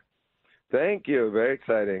 Yes. Thank you. Very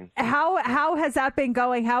exciting. How has that been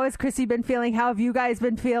going? How has Chrissy been feeling? How have you guys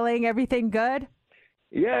been feeling? Everything good?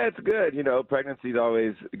 Yeah, it's good. Pregnancy's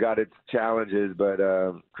always got its challenges, but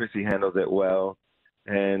Chrissy handles it well.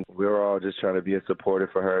 And we're all just trying to be as supportive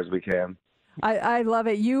for her as we can. I love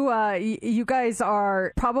it. You guys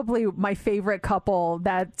are probably my favorite couple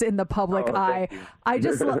that's in the public eye. I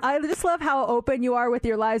just love how open you are with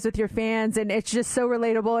your lives with your fans, and it's just so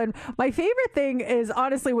relatable. And my favorite thing is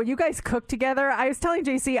honestly when you guys cook together. I was telling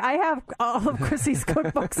JC I have all of Chrissy's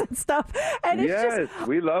cookbooks and stuff, and it's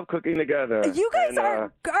we love cooking together. You guys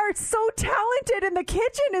are so talented in the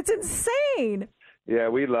kitchen. It's insane. Yeah,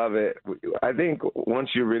 we love it. I think once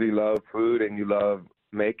you really love food and you love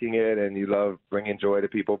making it and you love bringing joy to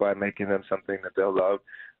people by making them something that they'll love,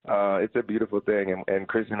 it's a beautiful thing. And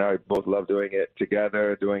Chris and I both love doing it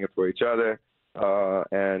together, doing it for each other,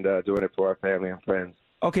 and doing it for our family and friends.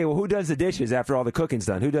 Okay, well, who does the dishes after all the cooking's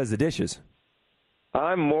done? Who does the dishes?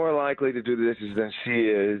 I'm more likely to do the dishes than she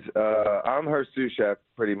is. I'm her sous chef,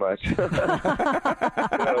 pretty much.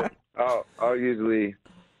 So I'll usually,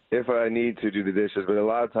 if I need to, do the dishes, but a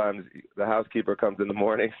lot of times the housekeeper comes in the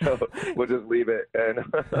morning, so we'll just leave it. And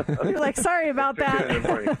you're like, sorry about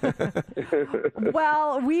that.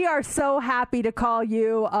 Well, we are so happy to call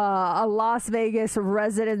you a Las Vegas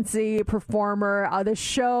residency performer. The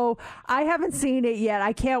show, I haven't seen it yet.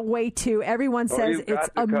 I can't wait to. Everyone says it's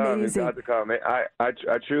amazing. You've got to come. I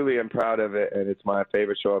truly am proud of it, and it's my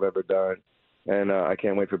favorite show I've ever done. And I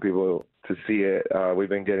can't wait for people to see it. We've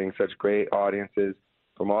been getting such great audiences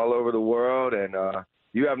from all over the world, and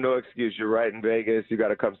you have no excuse. You're right in Vegas. You got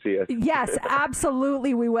to come see us. Yes,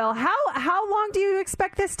 absolutely, we will. How long do you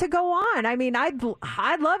expect this to go on? I mean, I'd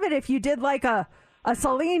love it if you did like a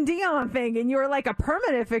Celine Dion thing and you were like a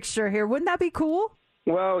permanent fixture here. Wouldn't that be cool?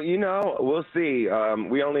 Well, we'll see.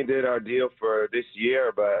 We only did our deal for this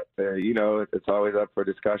year, but it's always up for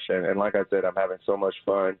discussion. And like I said, I'm having so much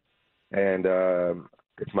fun, and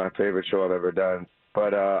it's my favorite show I've ever done.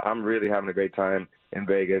 But I'm really having a great time in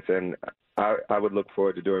Vegas, and I would look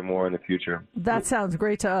forward to doing more in the future. That sounds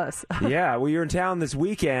great to us. Yeah, well, you're in town this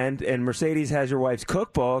weekend, and Mercedes has your wife's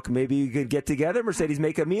cookbook. Maybe you could get together, Mercedes,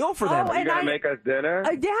 make a meal for them. You gonna make us dinner?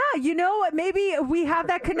 Yeah, maybe we have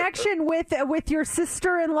that connection with your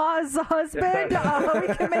sister-in-law's husband.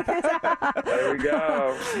 We can make this happen. There we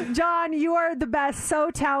go. John, you are the best. So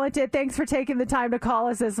talented. Thanks for taking the time to call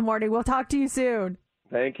us this morning. We'll talk to you soon.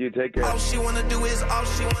 Thank you. Take care. All she wanna do is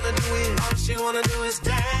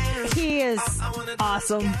dance. He is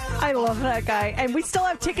awesome. I love that guy. And we still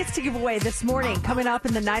have tickets to give away this morning, coming up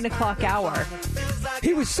in the 9 o'clock hour.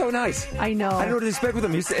 He was so nice. I know. I don't know what to expect with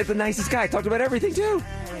him. He's the nicest guy. Talked about everything, too.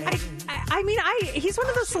 I mean, he's one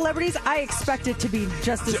of those celebrities I expected to be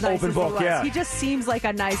just as nice open as book, he was. yeah. He just seems like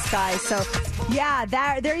a nice guy. So, yeah,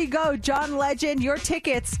 there you go. John Legend, your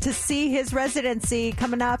tickets to see his residency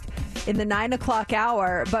coming up in the 9 o'clock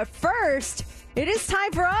hour. But first, It is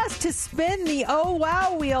time for us to spin the Oh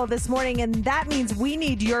Wow wheel this morning, and that means we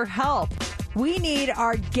need your help. We need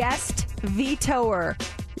our guest vetoer.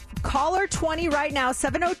 Caller 20 right now,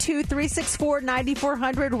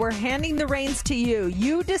 702-364-9400. We're handing the reins to you.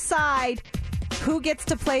 You decide who gets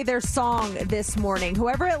to play their song this morning.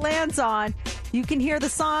 Whoever it lands on, you can hear the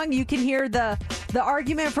song, you can hear the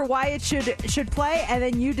argument for why it should play, and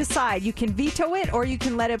then you decide. You can veto it or you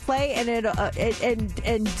can let it play, and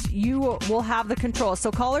and you will have the control.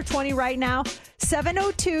 So caller 20 right now,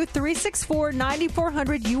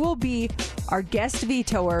 702-364-9400. You will be our guest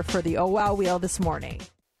vetoer for the Oh Wow wheel this morning.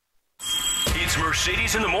 It's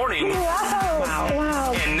Mercedes in the morning.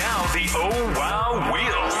 Wow. And now the Oh Wow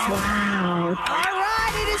wheel. Wow. All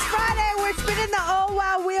right, it is Friday. We're spinning the Oh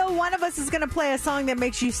Wow wheel. One of us is going to play a song that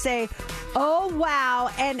makes you say, oh, wow.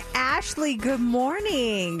 And Ashley, good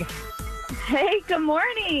morning. Hey, good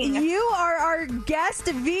morning. You are our guest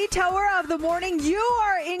vetoer of the morning. You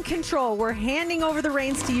are in control. We're handing over the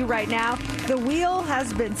reins to you right now. The wheel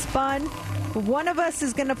has been spun. One of us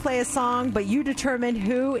is going to play a song, but you determine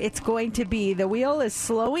who it's going to be. The wheel is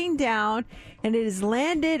slowing down, and it has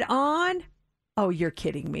landed on... Oh, you're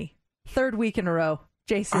kidding me. Third week in a row.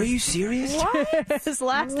 JC. Are you serious? Whoa.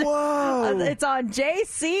 It's on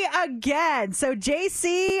JC again. So,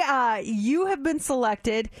 JC, you have been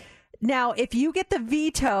selected. Now, if you get the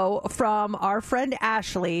veto from our friend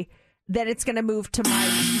Ashley, then it's going to move to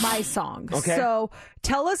my songs. Okay. So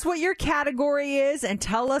tell us what your category is and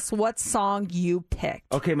tell us what song you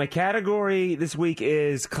picked. Okay, my category this week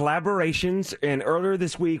is collaborations. And earlier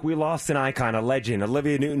this week, we lost an icon, a legend.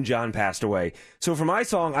 Olivia Newton-John passed away. So for my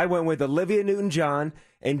song, I went with Olivia Newton-John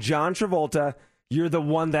and John Travolta, You're the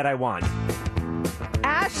One That I Want.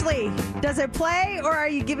 Ashley, does it play or are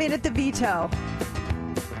you giving it the veto?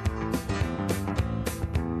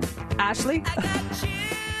 Ashley?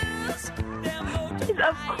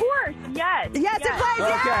 Of course, yes. Yes, it plays. Okay,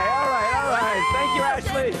 all right. Thank you,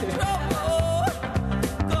 Ashley.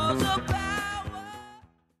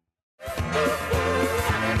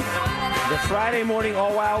 The Friday morning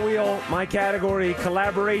All Wow wheel, my category,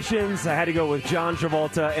 collaborations. I had to go with John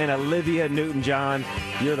Travolta and Olivia Newton-John.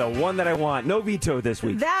 You're the one that I want. No veto this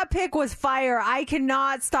week. That pick was fire. I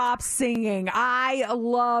cannot stop singing. I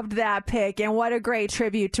loved that pick, and what a great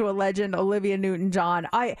tribute to a legend, Olivia Newton-John.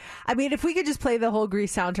 I mean, if we could just play the whole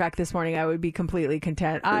Grease soundtrack this morning, I would be completely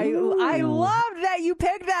content. I loved that you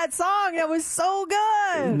picked that song. That was so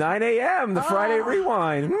good. 9 a.m., the Friday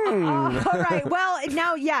Rewind. All right. Well,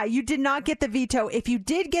 now, yeah, you did not get the veto. If you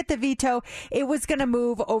did get the veto, it was going to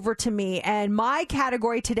move over to me. And my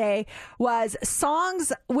category today was songs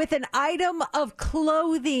with an item of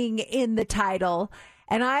clothing in the title.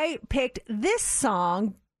 And I picked this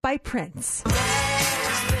song by Prince.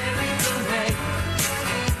 Raspberry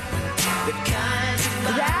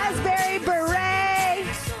Beret.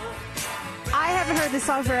 I haven't heard this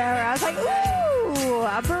song forever. I was like, ooh,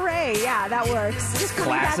 a beret. Yeah, that works. Just coming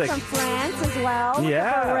Classic. back from France as well.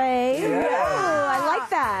 Yeah. Beret. Yeah. Ooh, I like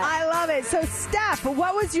that. I love it. So, Steph,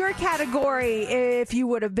 what was your category if you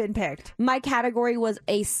would have been picked? My category was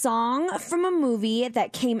a song from a movie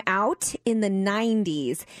that came out in the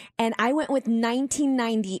 90s. And I went with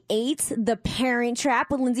 1998, The Parent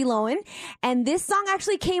Trap with Lindsay Lohan. And this song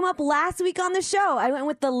actually came up last week on the show. I went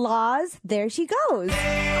with The Laws, There She Goes.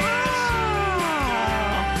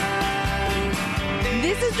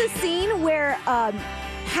 This is the scene where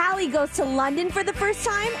Hallie goes to London for the first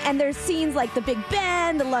time, and there's scenes like the Big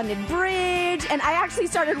Ben, the London Bridge, and I actually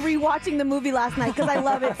started rewatching the movie last night because I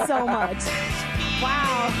love it so much.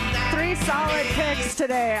 Wow. 3 solid picks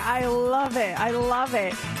today. I love it. I love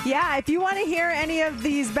it. Yeah, if you want to hear any of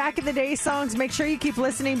these back in the day songs, make sure you keep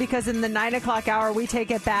listening because in the 9 o'clock hour, we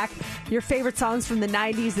take it back. Your favorite songs from the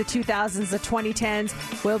 90s, the 2000s, the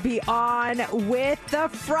 2010s will be on with the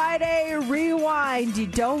Friday Rewind. You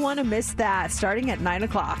don't want to miss that starting at 9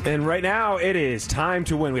 o'clock. And right now, it is time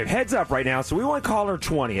to win. We have heads up right now, so we want caller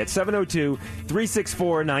 20 at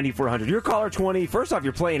 702-364-9400. You're caller 20. First off,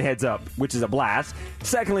 you're playing heads up, which is a blast.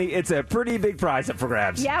 Secondly, it's a pretty big prize up for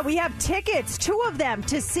grabs. Yeah, we have tickets, 2 of them,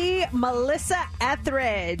 to see Melissa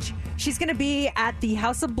Etheridge. She's going to be at the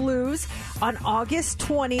House of Blues on August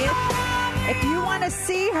 20th. If you want to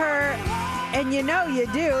see her, and you know you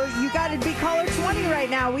do, you got to be caller 20 right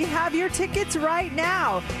now. We have your tickets right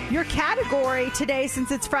now. Your category today,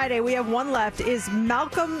 since it's Friday, we have one left, is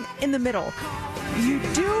Malcolm in the Middle. You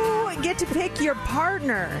do get to pick your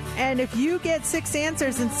partner, and if you get 6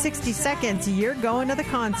 answers in 60 seconds, you're going to the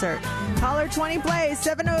concert. Caller 20 plays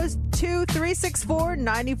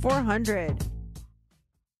 702-364-9400.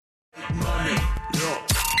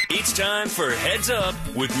 It's time for Heads Up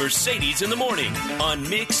with Mercedes in the Morning on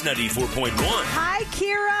Mix 94.1. Hi,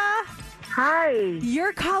 Kira. Hi.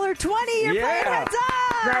 You're caller 20. You're playing Heads Up.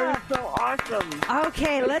 That is so awesome.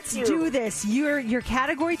 Okay, let's do this. Your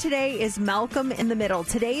category today is Malcolm in the Middle.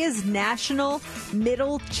 Today is National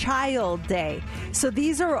Middle Child Day. So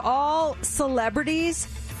these are all celebrities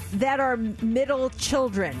that are middle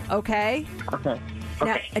children, okay? Okay.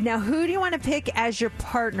 Now, who do you want to pick as your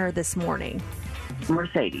partner this morning?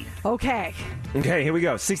 Mercedes. Okay. Okay, here we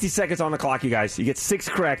go. 60 seconds on the clock, you guys. You get 6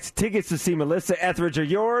 correct. Tickets to see Melissa Etheridge are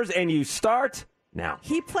yours, and you start now.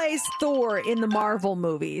 He plays Thor in the Marvel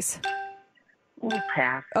movies. We'll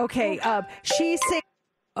pass. Okay, she sings...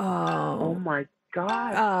 Oh, my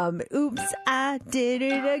God. Oops, I did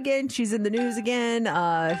it again. She's in the news again.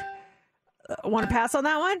 Want to pass on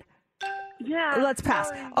that one? Yeah. Let's pass.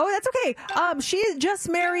 Sorry. Oh, that's okay. She just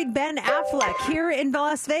married Ben Affleck here in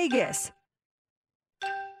Las Vegas.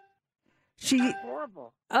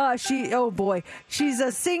 Horrible. Oh boy. She's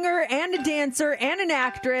a singer and a dancer and an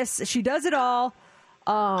actress. She does it all.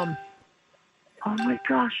 Oh my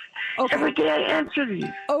gosh. Okay. Every day I answer these.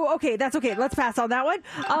 Oh, okay. That's okay. Let's pass on that one.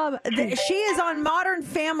 She is on Modern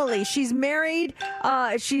Family. She's married.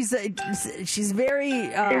 She's very.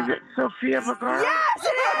 Is it Sofia Vergara? Yes, it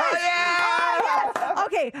is. Yes!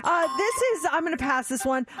 Okay. I'm going to pass this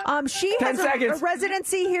one. She 10 has a seconds.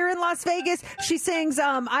 residency here in Las Vegas. She sings.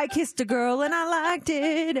 I kissed a girl and I liked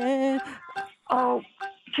it. Oh,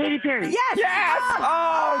 Katy Perry. Yes. Yes.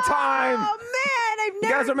 Oh, time. Oh man, You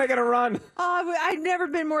guys are making a run. I've never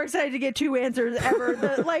been more excited to get 2 answers ever.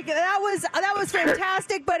 That was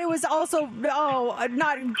fantastic, but it was also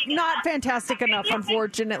not fantastic enough,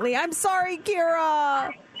 unfortunately. I'm sorry,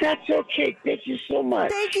 Kira. That's okay. Thank you so much.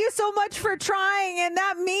 Thank you so much for trying, and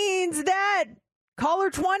that means that caller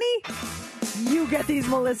 20, you get these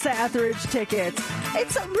Melissa Etheridge tickets.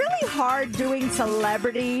 It's really hard doing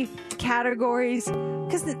celebrity categories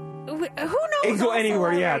because who knows? It can go all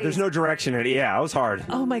anywhere, yeah. celebrities? There's no direction in it. Yeah, it was hard.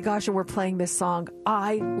 Oh my gosh, and we're playing this song.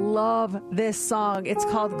 I love this song. It's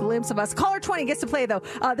called Glimpse of Us. Caller 20 gets to play, though.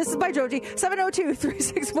 This is by Joji,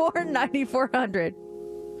 702-364-9400.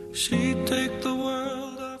 She'd take the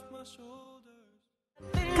world off my shoulders.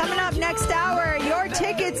 Coming up next hour, your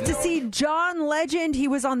tickets to see John Legend. He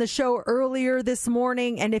was on the show earlier this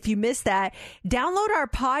morning, and if you missed that, download our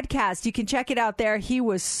podcast. You can check it out there. He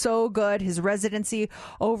was so good. His residency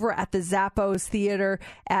over at the Zappos Theater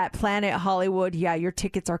at Planet Hollywood. Yeah, your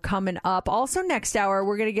tickets are coming up. Also next hour,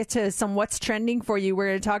 we're going to get to some what's trending for you. We're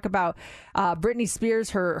going to talk about Britney Spears.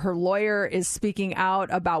 Her lawyer is speaking out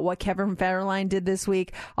about what Kevin Federline did this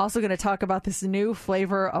week. Also going to talk about this new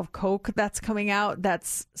flavor of Coke that's coming out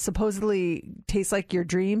that's supposedly tastes like your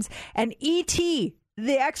dreams. And E.T.,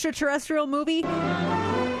 the extraterrestrial movie,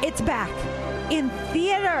 it's back in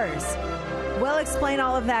theaters. We'll explain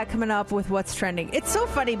all of that coming up with what's trending. It's so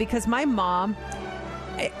funny because my mom,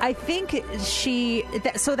 I think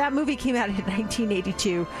so that movie came out in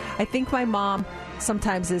 1982. I think my mom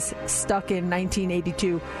sometimes is stuck in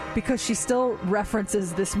 1982 because she still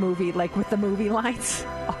references this movie like with the movie lines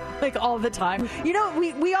like all the time. You know,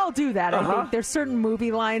 we all do that. I think there's certain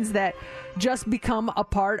movie lines that just become a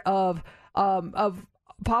part of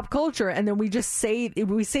pop culture, and then we say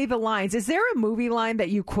the lines. Is there a movie line that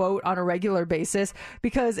you quote on a regular basis?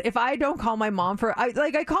 Because if I don't call my mom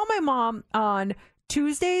I call my mom on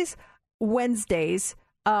Tuesdays, Wednesdays,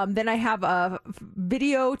 then I have a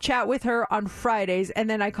video chat with her on Fridays, and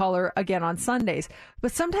then I call her again on Sundays.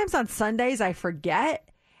 But sometimes on Sundays I forget,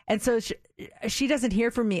 and so she doesn't hear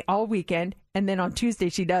from me all weekend, and then on Tuesday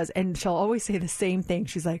she does, and she'll always say the same thing.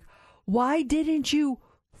 She's like, "Why didn't you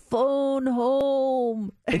phone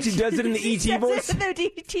home?" And she does it in the E.T. voice? In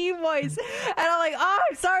the E.T. voice. And I'm like, "Oh,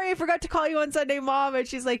 I'm sorry, I forgot to call you on Sunday, Mom." And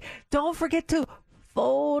she's like, "Don't forget to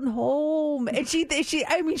phone home." And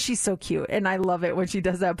she's so cute, and I love it when she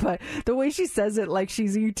does that, but the way she says it like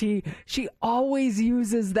she's E.T., she always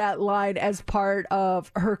uses that line as part of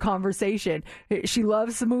her conversation. She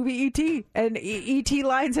loves the movie E.T., and E.T.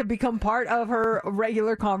 lines have become part of her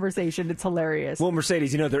regular conversation. It's hilarious. Well,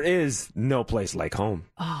 Mercedes, there is no place like home.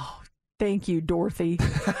 Oh, thank you, Dorothy.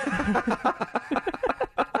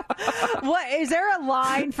 What is there a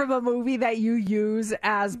line from a movie that you use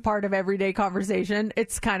as part of everyday conversation?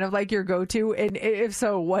 It's kind of like your go-to, and if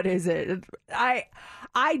so, what is it? I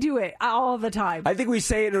do it all the time. I think we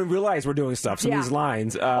say it and realize we're doing stuff. Some of these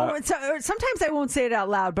lines. Sometimes I won't say it out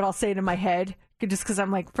loud, but I'll say it in my head just because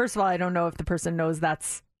I'm like, first of all, I don't know if the person knows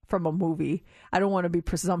that's from a movie. I don't want to be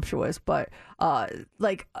presumptuous, but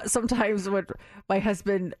sometimes when my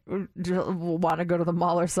husband will want to go to the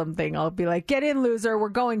mall or something, I'll be like, "Get in, loser, we're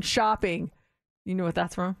going shopping." You know what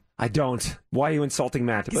that's from? I don't. Why are you insulting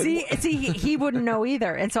Matt? See, he wouldn't know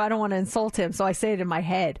either, and so I don't want to insult him, so I say it in my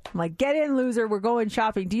head. I'm like, get in, loser, we're going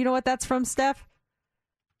shopping. Do you know what that's from, Steph?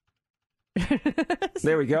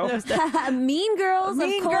 There we go. Mean Girls,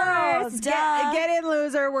 Mean of course. Girls. Get in,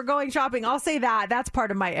 loser. We're going shopping. I'll say that. That's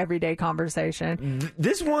part of my everyday conversation.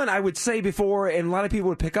 This one I would say before, and a lot of people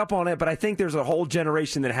would pick up on it, but I think there's a whole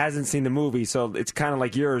generation that hasn't seen the movie, so it's kind of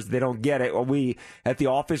like yours. They don't get it. Or we at the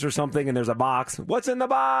office or something, and there's a box. What's in the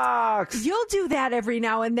box? You'll do that every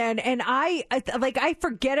now and then, and I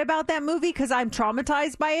forget about that movie because I'm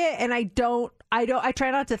traumatized by it, and I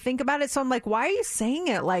try not to think about it. So I'm like, why are you saying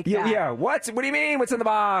it like that? Yeah. What do you mean? What's in the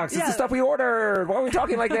box? It's the stuff we ordered. Why are we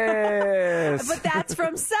talking like this? But that's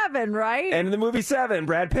from Seven, right? And in the movie Seven,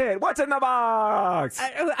 Brad Pitt. What's in the box?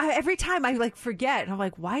 Every time I forget, and I'm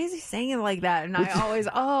like, why is he saying it like that? And I always,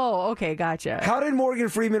 okay, gotcha. How did Morgan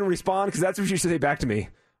Freeman respond? Because that's what she used to say back to me.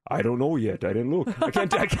 I don't know yet. I didn't look. I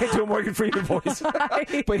can't do a Morgan Freeman voice.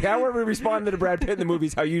 But however we responded to Brad Pitt in the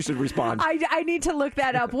movies, how you should respond. I need to look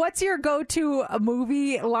that up. What's your go-to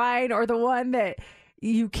movie line, or the one that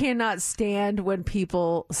you cannot stand when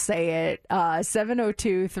people say it?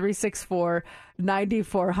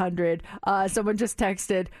 702-364-9400. Someone just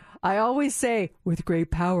texted, I always say, with great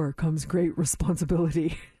power comes great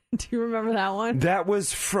responsibility. Do you remember that one? That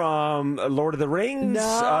was from Lord of the Rings?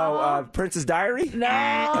 No. Princess Diary?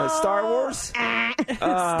 No. Star Wars? Steph,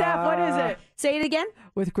 what is it? Say it again.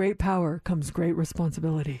 With great power comes great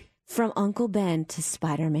responsibility. From Uncle Ben to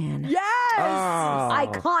Spider-Man. Yes!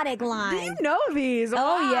 Iconic line. Do you know these?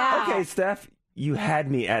 Oh, yeah. Okay, Steph, you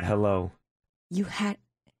had me at hello. You had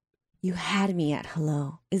me at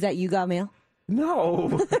hello. Is that You Got Mail? No.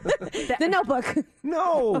 The Notebook.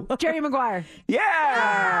 No. Jerry Maguire.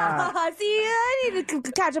 Yeah. See, I need to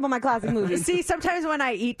catch up on my classic movies. See, sometimes when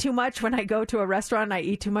I eat too much, when I go to a restaurant and I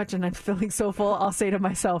eat too much and I'm feeling so full, I'll say to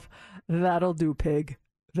myself, that'll do, pig.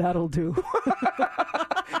 That'll do.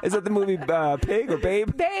 Is that the movie Pig or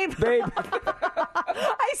Babe? Babe.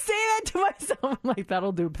 I say that to myself. I'm like,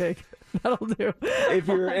 that'll do, pig. That'll do.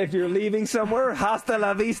 If you're leaving somewhere, hasta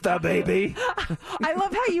la vista, baby. I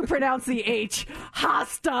love how you pronounce the H.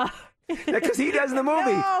 Hasta. Because he does in the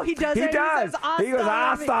movie. No, he doesn't. He does. He goes,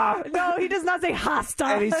 hasta. No, he does not say hasta.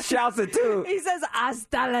 And he shouts it too. He says,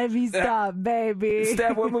 hasta la vista, baby.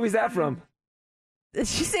 Steph, what movie is that from?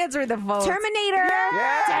 She's answering the phone. Terminator.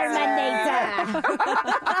 Yeah. Terminator.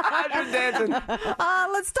 Just dancing.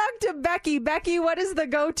 Let's talk to Becky. Becky, what is the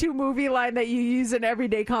go-to movie line that you use in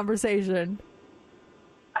everyday conversation?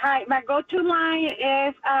 Hi, my go-to line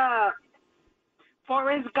is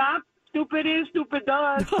Forrest Gump. Stupid is, stupid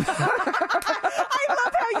does. I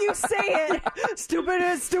love how you say it. Stupid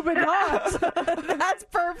is, stupid does. That's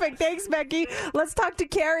perfect. Thanks, Becky. Let's talk to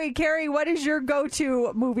Carrie. Carrie, what is your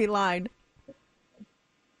go-to movie line?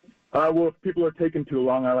 Well, if people are taking too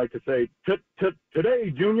long, I like to say, today,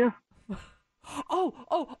 Junior. Don't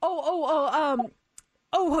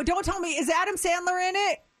tell me. Is Adam Sandler in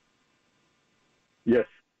it? Yes.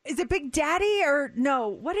 Is it Big Daddy or no?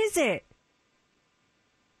 What is it?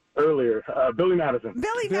 Earlier, Billy Madison.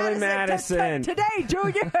 Billy Madison. Today,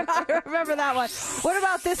 Junior. I remember that one. What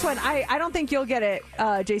about this one? I don't think you'll get it,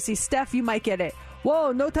 JC. Steph, you might get it.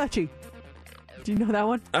 Whoa, no touchy. Do you know that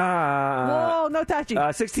one? Whoa, no touchy.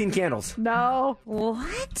 16 Candles. No.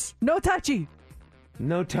 What? No touchy.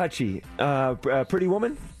 No touchy. Pretty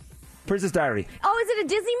Woman? Princess Diary. Oh, is it a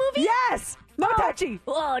Disney movie? Yes. No touchy.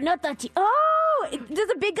 Oh, no touchy. Oh, does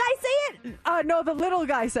the big guy say it? No, the little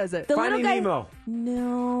guy says it. The Finding little guy. Nemo.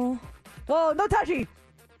 No. Whoa, no touchy.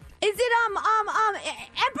 Is it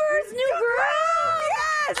Emperor's New Groove?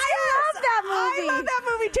 Yes, I love that movie. I love that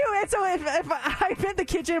movie too. And so if I'm in the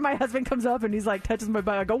kitchen and my husband comes up and he's like touches my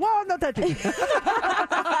butt, I go, whoa, no touching.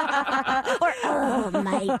 Or oh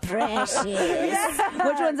my precious. Yeah.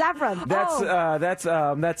 Which one's that from? That's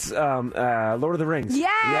Lord of the Rings.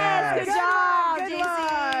 Yes. Good job, Good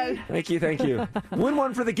JC. one. Thank you. Win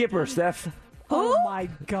one for the Gipper, Steph. Oh my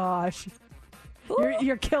gosh.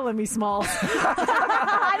 You're killing me, Smalls.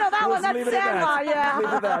 I know that one. That's leave it at Sandlot, yeah. Leave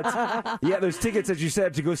it at that. Yeah, there's tickets, as you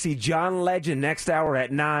said, to go see John Legend next hour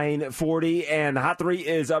at 9:40, and the Hot 3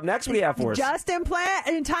 is up next. What do you have for us? Just in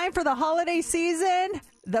time for the holiday season.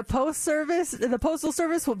 The Postal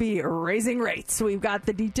Service will be raising rates. We've got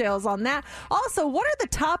the details on that. Also, what are the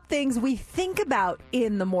top things we think about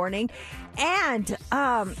in the morning? And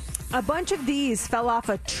a bunch of these fell off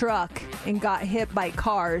a truck and got hit by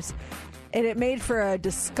cars. And it made for a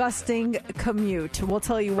disgusting commute. We'll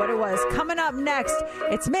tell you what it was. Coming up next,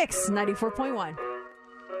 it's Mix 94.1.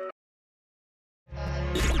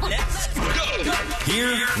 Let's go.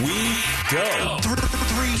 Here we go.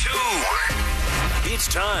 3, 2, 1.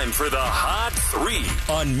 It's time for the Hot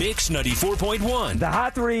 3 on Mix 94.1. The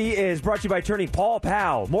Hot 3 is brought to you by attorney Paul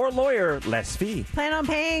Powell. More lawyer, less fee. Plan on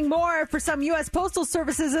paying more for some U.S. Postal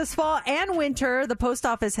Services this fall and winter. The post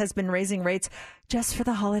office has been raising rates just for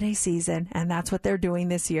the holiday season, and that's what they're doing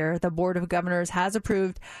this year. The Board of Governors has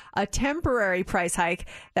approved a temporary price hike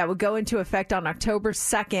that would go into effect on October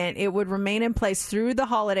 2nd. It would remain in place through the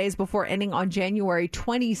holidays before ending on January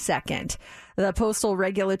 22nd. The Postal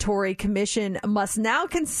Regulatory Commission must now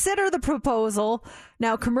consider the proposal.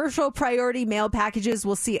 Now, commercial priority mail packages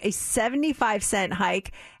will see a 75-cent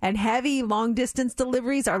hike, and heavy long-distance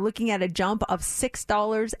deliveries are looking at a jump of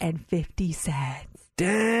 $6.50.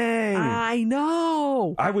 Dang. I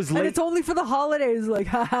know. I was late. And it's only for the holidays. Like,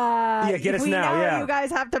 haha. Yeah, get us we now, know yeah. you guys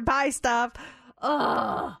have to buy stuff.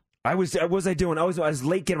 Ugh. What was I doing? I was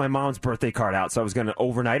late getting my mom's birthday card out, so I was going to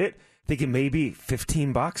overnight it, thinking maybe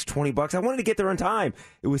 $15, $20. I wanted to get there on time.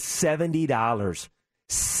 It was $70.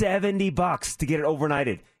 $70 to get it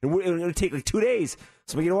overnighted. It would take like 2 days.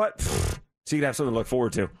 So you know what? So you can have something to look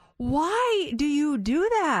forward to. Why do you do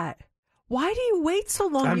that? Why do you wait so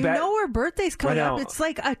long? You know our birthday's coming up. It's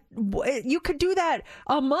like you could do that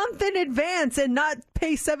a month in advance and not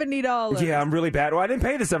pay $70. Yeah, I'm really bad. Well, I didn't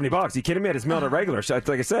pay the $70. You kidding me? I just mailed it regular. So, like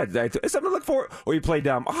I said, it's something to look for. Or you play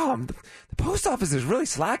dumb. Oh, the post office is really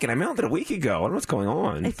slacking. I mailed it a week ago. I don't know what's going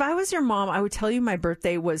on. If I was your mom, I would tell you my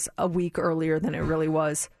birthday was a week earlier than it really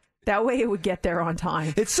was. That way it would get there on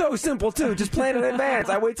time. It's so simple, too. Just plan in advance.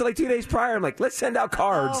 I wait till like 2 days prior. I'm like, let's send out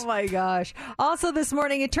cards. Oh, my gosh. Also this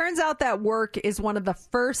morning, it turns out that work is one of the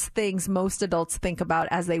first things most adults think about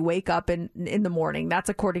as they wake up in the morning. That's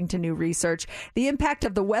according to new research. The impact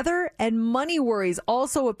of the weather and money worries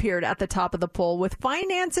also appeared at the top of the poll, with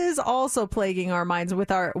finances also plaguing our minds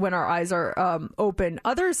when our eyes are open.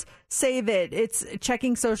 Others say that it's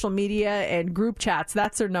checking social media and group chats.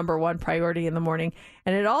 That's their number one priority in the morning.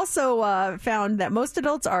 And it also found that most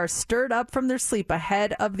adults are stirred up from their sleep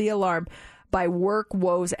ahead of the alarm by work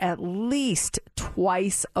woes at least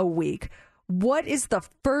twice a week. What is the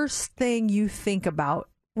first thing you think about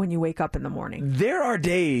when you wake up in the morning? There are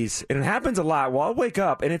days, and it happens a lot, I'll wake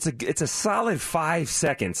up, and it's a solid 5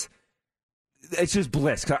 seconds. It's just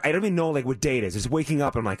bliss. I don't even know like what day it is. Just waking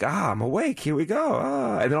up, I'm like, I'm awake. Here we go.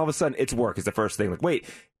 And then all of a sudden, it's work is the first thing. Like, wait,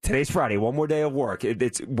 today's Friday. One more day of work.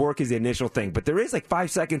 It's work is the initial thing. But there is like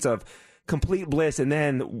 5 seconds of complete bliss, and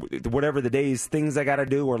then whatever the day's things I got to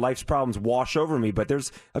do or life's problems wash over me. But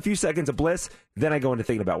there's a few seconds of bliss. Then I go into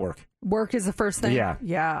thinking about work. Work is the first thing? Yeah.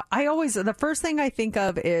 Yeah. The first thing I think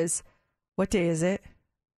of is, what day is it?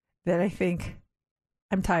 Then I think,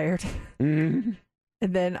 I'm tired. Mm-hmm.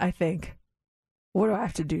 And then I think, what do I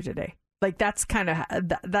have to do today? Like, that's kind of,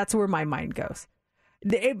 that's where my mind goes.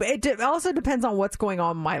 It also depends on what's going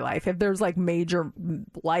on in my life. If there's like major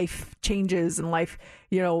life changes and life,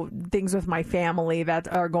 things with my family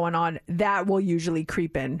that are going on, that will usually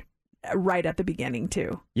creep in right at the beginning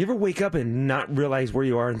too. You ever wake up and not realize where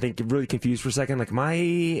you are and think you're really confused for a second? Like,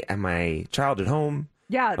 am my child at home?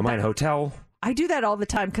 Yeah. Am I in a hotel? I do that all the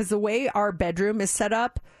time because the way our bedroom is set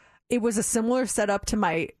up, it was a similar setup to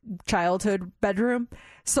my childhood bedroom.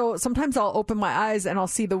 So sometimes I'll open my eyes and I'll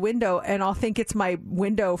see the window and I'll think it's my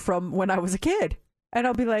window from when I was a kid. And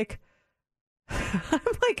I'll be like,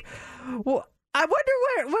 well, I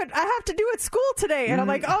wonder what I have to do at school today. And I'm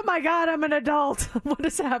like, oh my God, I'm an adult. What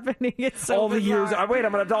is happening? It's so all the bizarre. years. Wait,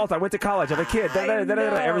 I'm an adult. I went to college. I'm a kid.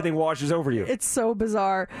 Everything washes over you. It's so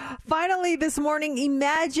bizarre. Finally, this morning,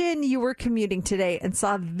 imagine you were commuting today and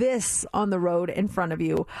saw this on the road in front of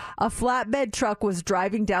you. A flatbed truck was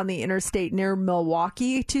driving down the interstate near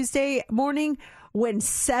Milwaukee Tuesday morning when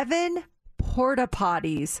 7 porta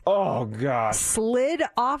potties slid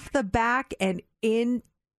off the back and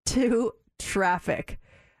into traffic.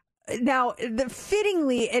 Now,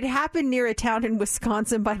 fittingly, it happened near a town in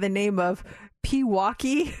Wisconsin by the name of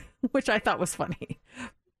Pewaukee, which I thought was funny.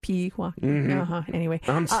 Pewaukee. Mm-hmm. Anyway.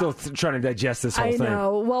 I'm still trying to digest this whole thing. I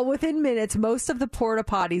know. Well, within minutes, most of the porta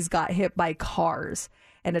potties got hit by cars,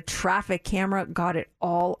 and a traffic camera got it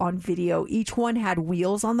all on video. Each one had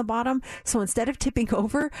wheels on the bottom, so instead of tipping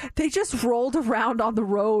over, they just rolled around on the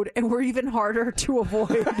road and were even harder to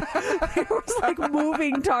avoid. It was like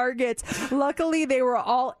moving targets. Luckily, they were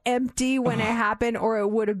all empty when it happened, or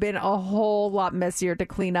it would have been a whole lot messier to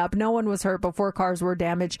clean up. No one was hurt, but 4 cars were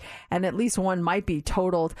damaged, and at least one might be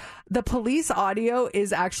totaled. The police audio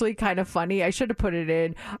is actually kind of funny. I should have put it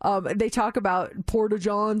in. They talk about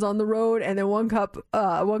porta-johns on the road, and then one cop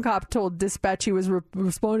one cop told dispatch he was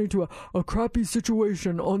responding to a crappy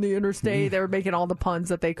situation on the interstate. They were making all the puns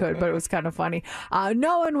that they could, but it was kind of funny.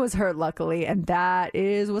 No one was hurt, luckily, and that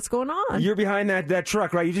is what's going on. You're behind that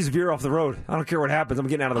truck, right? You just veer off the road. I don't care what happens. I'm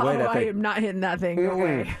getting out of the way of that thing. I am not hitting that thing. No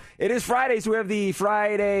way. It is Friday, so we have the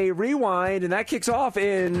Friday Rewind, and that kicks off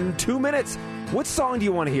in 2 minutes. What song do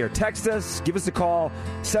you want to hear? Text us. Give us a call.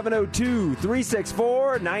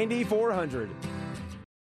 702-364-9400.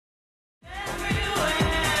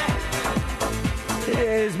 It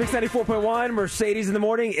is Mix 94.1, Mercedes in the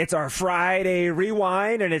morning. It's our Friday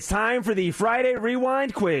Rewind, and it's time for the Friday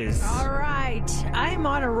Rewind quiz. All right. I'm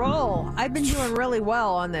on a roll. I've been doing really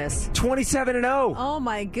well on this. 27-0. Oh,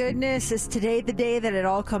 my goodness. Is today the day that it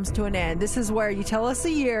all comes to an end? This is where you tell us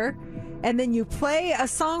a year, and then you play a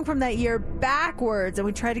song from that year backwards, and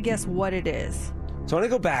we try to guess what it is. So I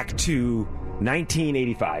want to go back to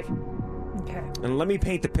 1985. Okay. And let me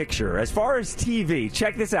paint the picture. As far as TV,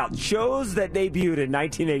 check this out. Shows that debuted in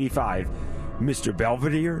 1985. Mr.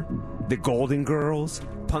 Belvedere, The Golden Girls,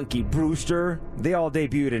 Punky Brewster, they all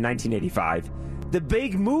debuted in 1985. The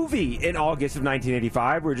big movie in August of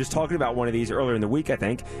 1985, we were just talking about one of these earlier in the week, I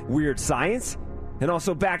think, Weird Science, and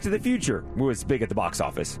also Back to the Future was big at the box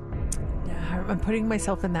office. I'm putting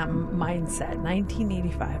myself in that mindset.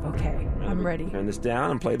 1985. Okay, I'm ready. Turn this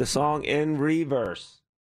down and play the song in reverse.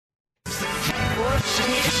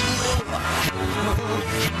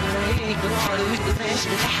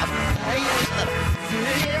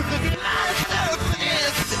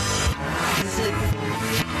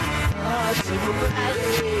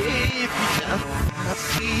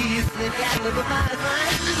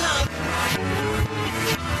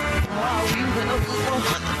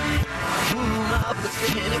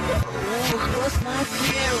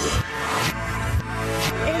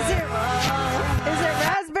 Is it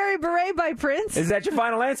Raspberry Beret by Prince? Is that your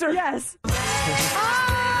final answer? Yes.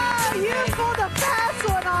 Oh, you pulled a fast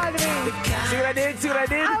one on me. See what I did? See what I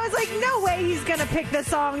did? I was like, no way he's going to pick the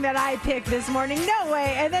song that I picked this morning. No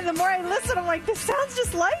way. And then the more I listen, I'm like, this sounds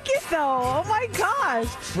just like it, though. Oh, my gosh.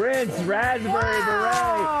 Prince, Raspberry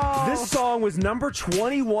Beret. This song was number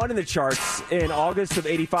 21 in the charts in August of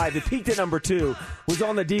 85. It peaked at number 2. Was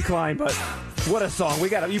on the decline, but what a song.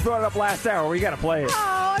 You brought it up last hour. We got to play it.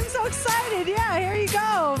 Oh, I'm so excited. Yeah, here you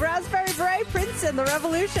go. Raspberry Beret, Prince and the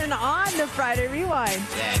Revolution on the Friday Rewind.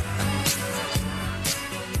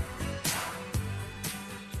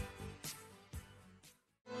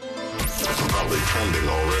 Probably trending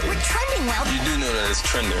already. We're trending well. You do know that it's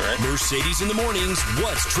trending, right? Mercedes in the mornings.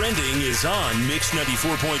 What's trending is on Mix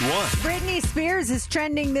 94.1. Britney Spears is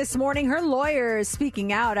trending this morning. Her lawyer is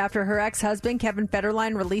speaking out after her ex-husband, Kevin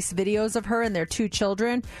Federline, released videos of her and their 2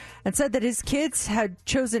 children and said that his kids had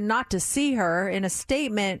chosen not to see her. In a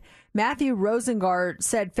statement, Matthew Rosengart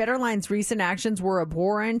said Federline's recent actions were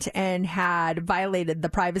abhorrent and had violated the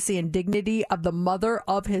privacy and dignity of the mother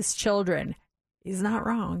of his children. He's not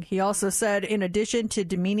wrong. He also said, in addition to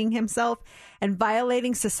demeaning himself and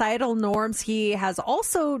violating societal norms, he has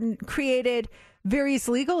also created various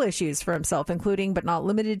legal issues for himself, including but not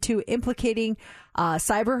limited to implicating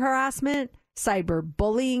cyber harassment,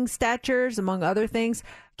 cyberbullying statures, among other things.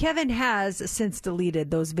 Kevin has since deleted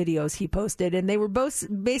those videos he posted, and they were both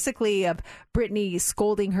basically of Britney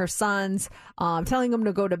scolding her sons, telling them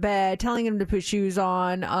to go to bed, telling them to put shoes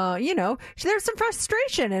on. There's some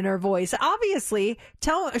frustration in her voice. Obviously,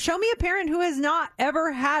 show me a parent who has not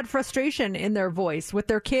ever had frustration in their voice with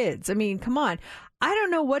their kids. I mean, come on. I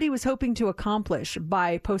don't know what he was hoping to accomplish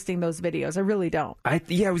by posting those videos. I really don't. Was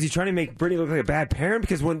he trying to make Britney look like a bad parent?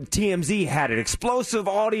 Because when TMZ had an explosive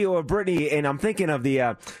audio of Britney, and I'm thinking of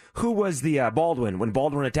the who was the Baldwin, when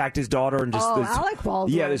Baldwin attacked his daughter and just Alec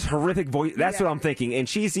Baldwin. Yeah, this horrific voice. That's what I'm thinking. And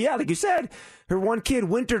she's like you said, her one kid,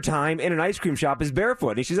 wintertime, in an ice cream shop is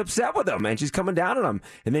barefoot, and she's upset with him, and she's coming down on him,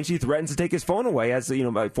 and then she threatens to take his phone away as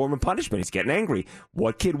a form of punishment. He's getting angry.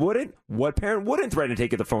 What kid wouldn't? What parent wouldn't threaten to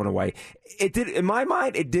take the phone away? It did, in my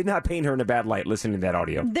mind, it did not paint her in a bad light. Listening to that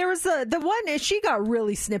audio, there was the one she got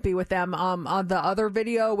really snippy with them on the other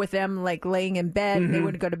video with them like laying in bed and they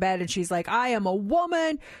wouldn't go to bed, and she's like, "I am a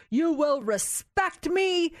woman. You will respect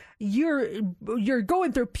me. You're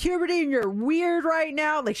going through puberty and you're weird right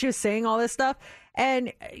now." Like she was saying all this stuff.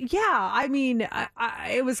 And I mean,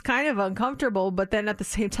 it was kind of uncomfortable, but then at the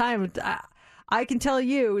same time, I can tell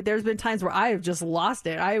you there's been times where I have just lost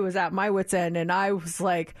it. I was at my wit's end and I was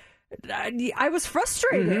like, I was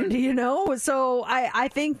frustrated, So I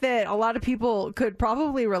think that a lot of people could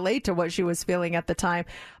probably relate to what she was feeling at the time.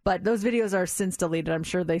 But those videos are since deleted. I'm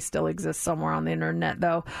sure they still exist somewhere on the internet,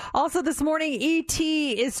 though. Also this morning,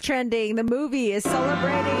 E.T. is trending. The movie is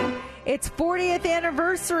celebrating its 40th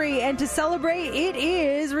anniversary, and to celebrate, it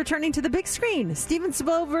is returning to the big screen. Steven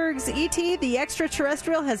Spielberg's E.T., the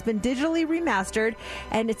Extraterrestrial, has been digitally remastered,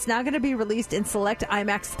 and it's now going to be released in select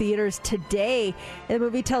IMAX theaters today. The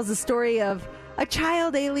movie tells the story of a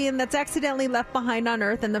child alien that's accidentally left behind on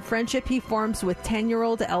Earth and the friendship he forms with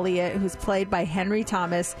 10-year-old Elliot, who's played by Henry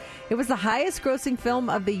Thomas. It was the highest grossing film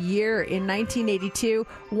of the year in 1982,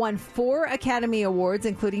 won 4 Academy Awards,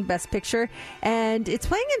 including Best Picture, and it's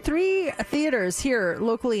playing in 3 theaters here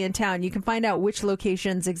locally in town. You can find out which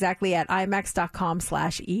locations exactly at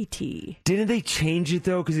IMAX.com/ET. Didn't they change it,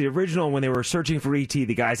 though? Because the original, when they were searching for E.T.,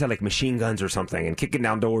 the guys had like machine guns or something and kicking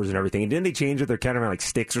down doors and everything. And didn't they change it? They're kind of like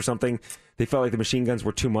sticks or something. They felt like the machine guns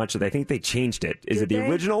were too much, so I think they changed it. Is it the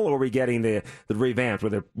original, or are we getting the revamped where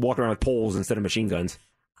they're walking around with poles instead of machine guns?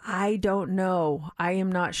 I don't know. I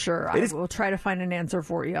am not sure. I will try to find an answer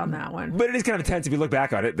for you on that one. But it is kind of intense if you look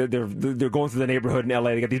back on it. They're going through the neighborhood in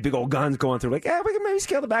L.A. They got these big old guns going through. Like, we can maybe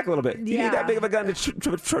scale it back a little bit. You need that big of a gun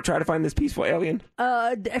to try to find this peaceful alien?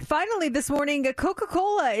 Finally, this morning,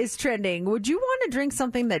 Coca-Cola is trending. Would you want to drink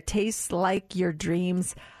something that tastes like your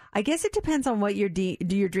dreams? I guess it depends on what your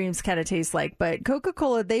dreams kind of taste like. But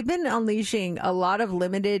Coca-Cola, they've been unleashing a lot of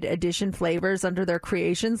limited edition flavors under their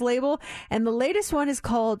Creations label. And the latest one is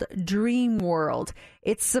called Dream World.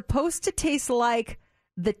 It's supposed to taste like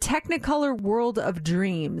the Technicolor World of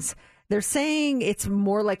Dreams. They're saying it's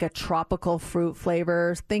more like a tropical fruit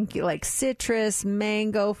flavor. Think like citrus,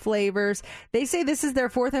 mango flavors. They say this is their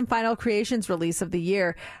 4th and final Creations release of the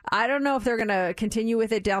year. I don't know if they're going to continue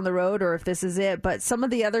with it down the road or if this is it, but some of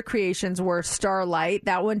the other creations were Starlight.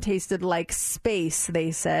 That one tasted like space,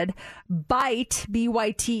 they said. Bite,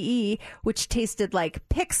 B-Y-T-E, which tasted like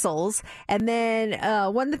pixels. And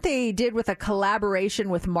then one that they did with a collaboration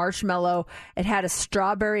with Marshmallow, it had a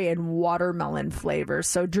strawberry and watermelon flavor.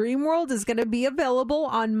 So Dream World is going to be available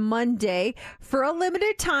on Monday for a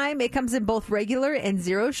limited time. It comes in both regular and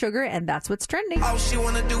zero sugar, and that's what's trending. All she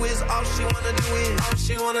wanna do is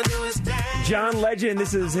dance. John Legend,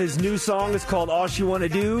 this is his new song. It's called All She Wanna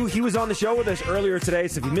Do. He was on the show with us earlier today,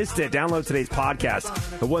 so if you missed it, download today's podcast.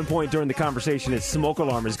 At one point during the conversation, his smoke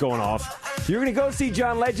alarm is going off. You're going to go see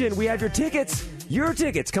John Legend. We have your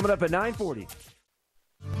tickets coming up at 9:40.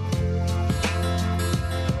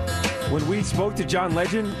 When we spoke to John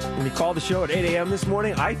Legend, when he called the show at 8 a.m. this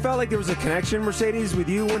morning, I felt like there was a connection, Mercedes, with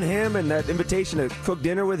you and him, and that invitation to cook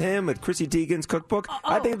dinner with him at Chrissy Teigen's cookbook.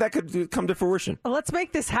 I think that could come to fruition. Let's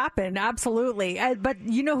make this happen, absolutely. But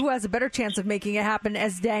you know who has a better chance of making it happen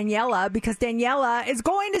as Daniela, because Daniela is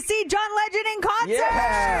going to see John Legend in concert!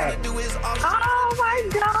 Yeah! Oh my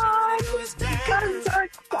God! I'm so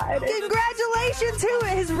excited. Congratulations to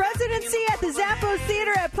his residency at the Zappos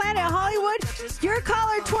Theater at Planet Hollywood. You're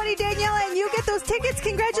caller 20, Daniela, and you get those tickets.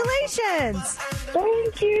 Congratulations.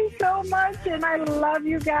 Thank you so much, and I love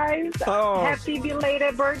you guys. Oh. Happy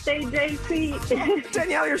belated birthday, JC.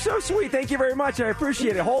 Danielle, you're so sweet. Thank you very much. I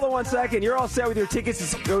appreciate it. Hold on one second. You're all set with your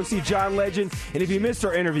tickets to go see John Legend. And if you missed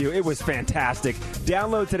our interview, it was fantastic.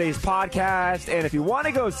 Download today's podcast. And if you want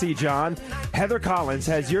to go see John, Heather Collins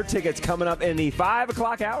has your tickets coming up in the 5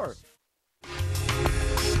 o'clock hour.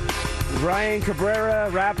 Ryan Cabrera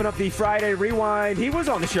wrapping up the Friday Rewind. He was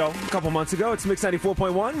on the show a couple months ago. It's Mix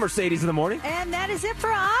 94.1, Mercedes in the morning. And that is it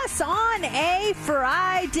for us on a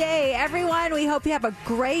Friday. Everyone, we hope you have a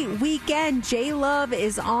great weekend. J-Love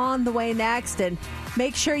is on the way next. And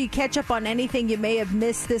make sure you catch up on anything you may have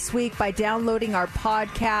missed this week by downloading our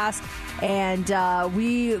podcast. And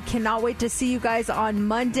we cannot wait to see you guys on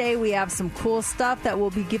Monday. We have some cool stuff that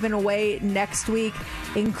we'll be giving away next week,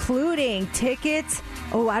 including tickets.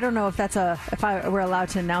 Oh, I don't know if we're allowed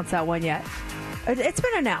to announce that one yet. It's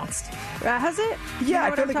been announced. Has it? Yeah,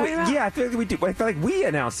 I feel like we do. I feel like we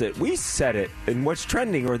announced it. We said it in What's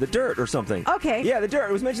Trending or The Dirt or something. Okay. Yeah, The Dirt.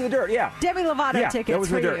 It was mentioned The Dirt, yeah. Demi Lovato tickets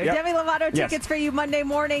for you. Yep. Demi Lovato tickets for you Monday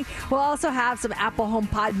morning. We'll also have some Apple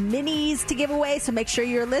HomePod minis to give away, so make sure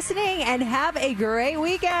you're listening and have a great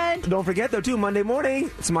weekend. Don't forget, though, too, Monday morning,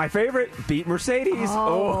 it's my favorite, Beat Mercedes. Rest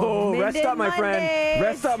up, my friend.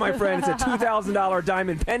 Rest up, my friend. It's a $2,000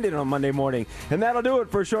 diamond pendant on Monday morning. And that'll do it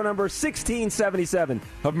for show number 1677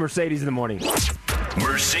 of Mercedes in the Morning.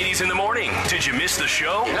 Mercedes in the Morning. Did you miss the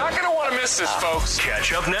show? You're not going to want to miss this, folks.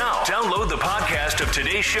 Catch up now. Download the podcast of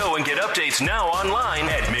today's show and get updates now online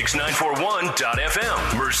at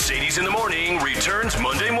mix941.fm. Mercedes in the Morning returns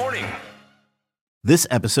Monday morning. This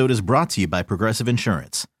episode is brought to you by Progressive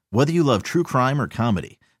Insurance. Whether you love true crime or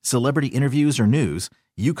comedy, celebrity interviews or news,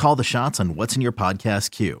 you call the shots on what's in your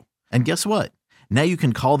podcast queue. And guess what? Now you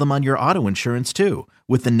can call them on your auto insurance too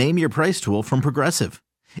with the Name Your Price tool from Progressive.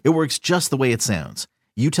 It works just the way it sounds.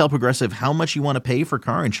 You tell Progressive how much you want to pay for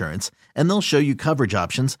car insurance, and they'll show you coverage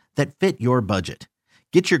options that fit your budget.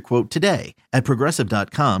 Get your quote today at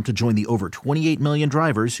Progressive.com to join the over 28 million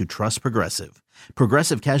drivers who trust Progressive.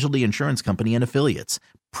 Progressive Casualty Insurance Company and Affiliates.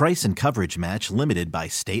 Price and coverage match limited by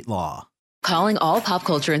state law. Calling all pop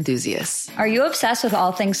culture enthusiasts. Are you obsessed with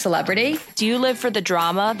all things celebrity? Do you live for the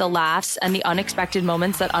drama, the laughs, and the unexpected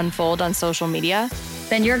moments that unfold on social media?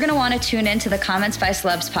 Then you're going to want to tune in to the Comments by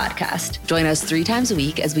Celebs podcast. Join us 3 times a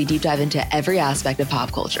week as we deep dive into every aspect of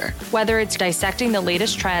pop culture. Whether it's dissecting the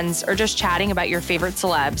latest trends or just chatting about your favorite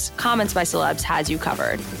celebs, Comments by Celebs has you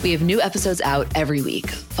covered. We have new episodes out every week.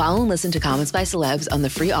 Follow and listen to Comments by Celebs on the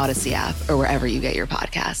free Odyssey app or wherever you get your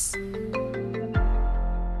podcasts.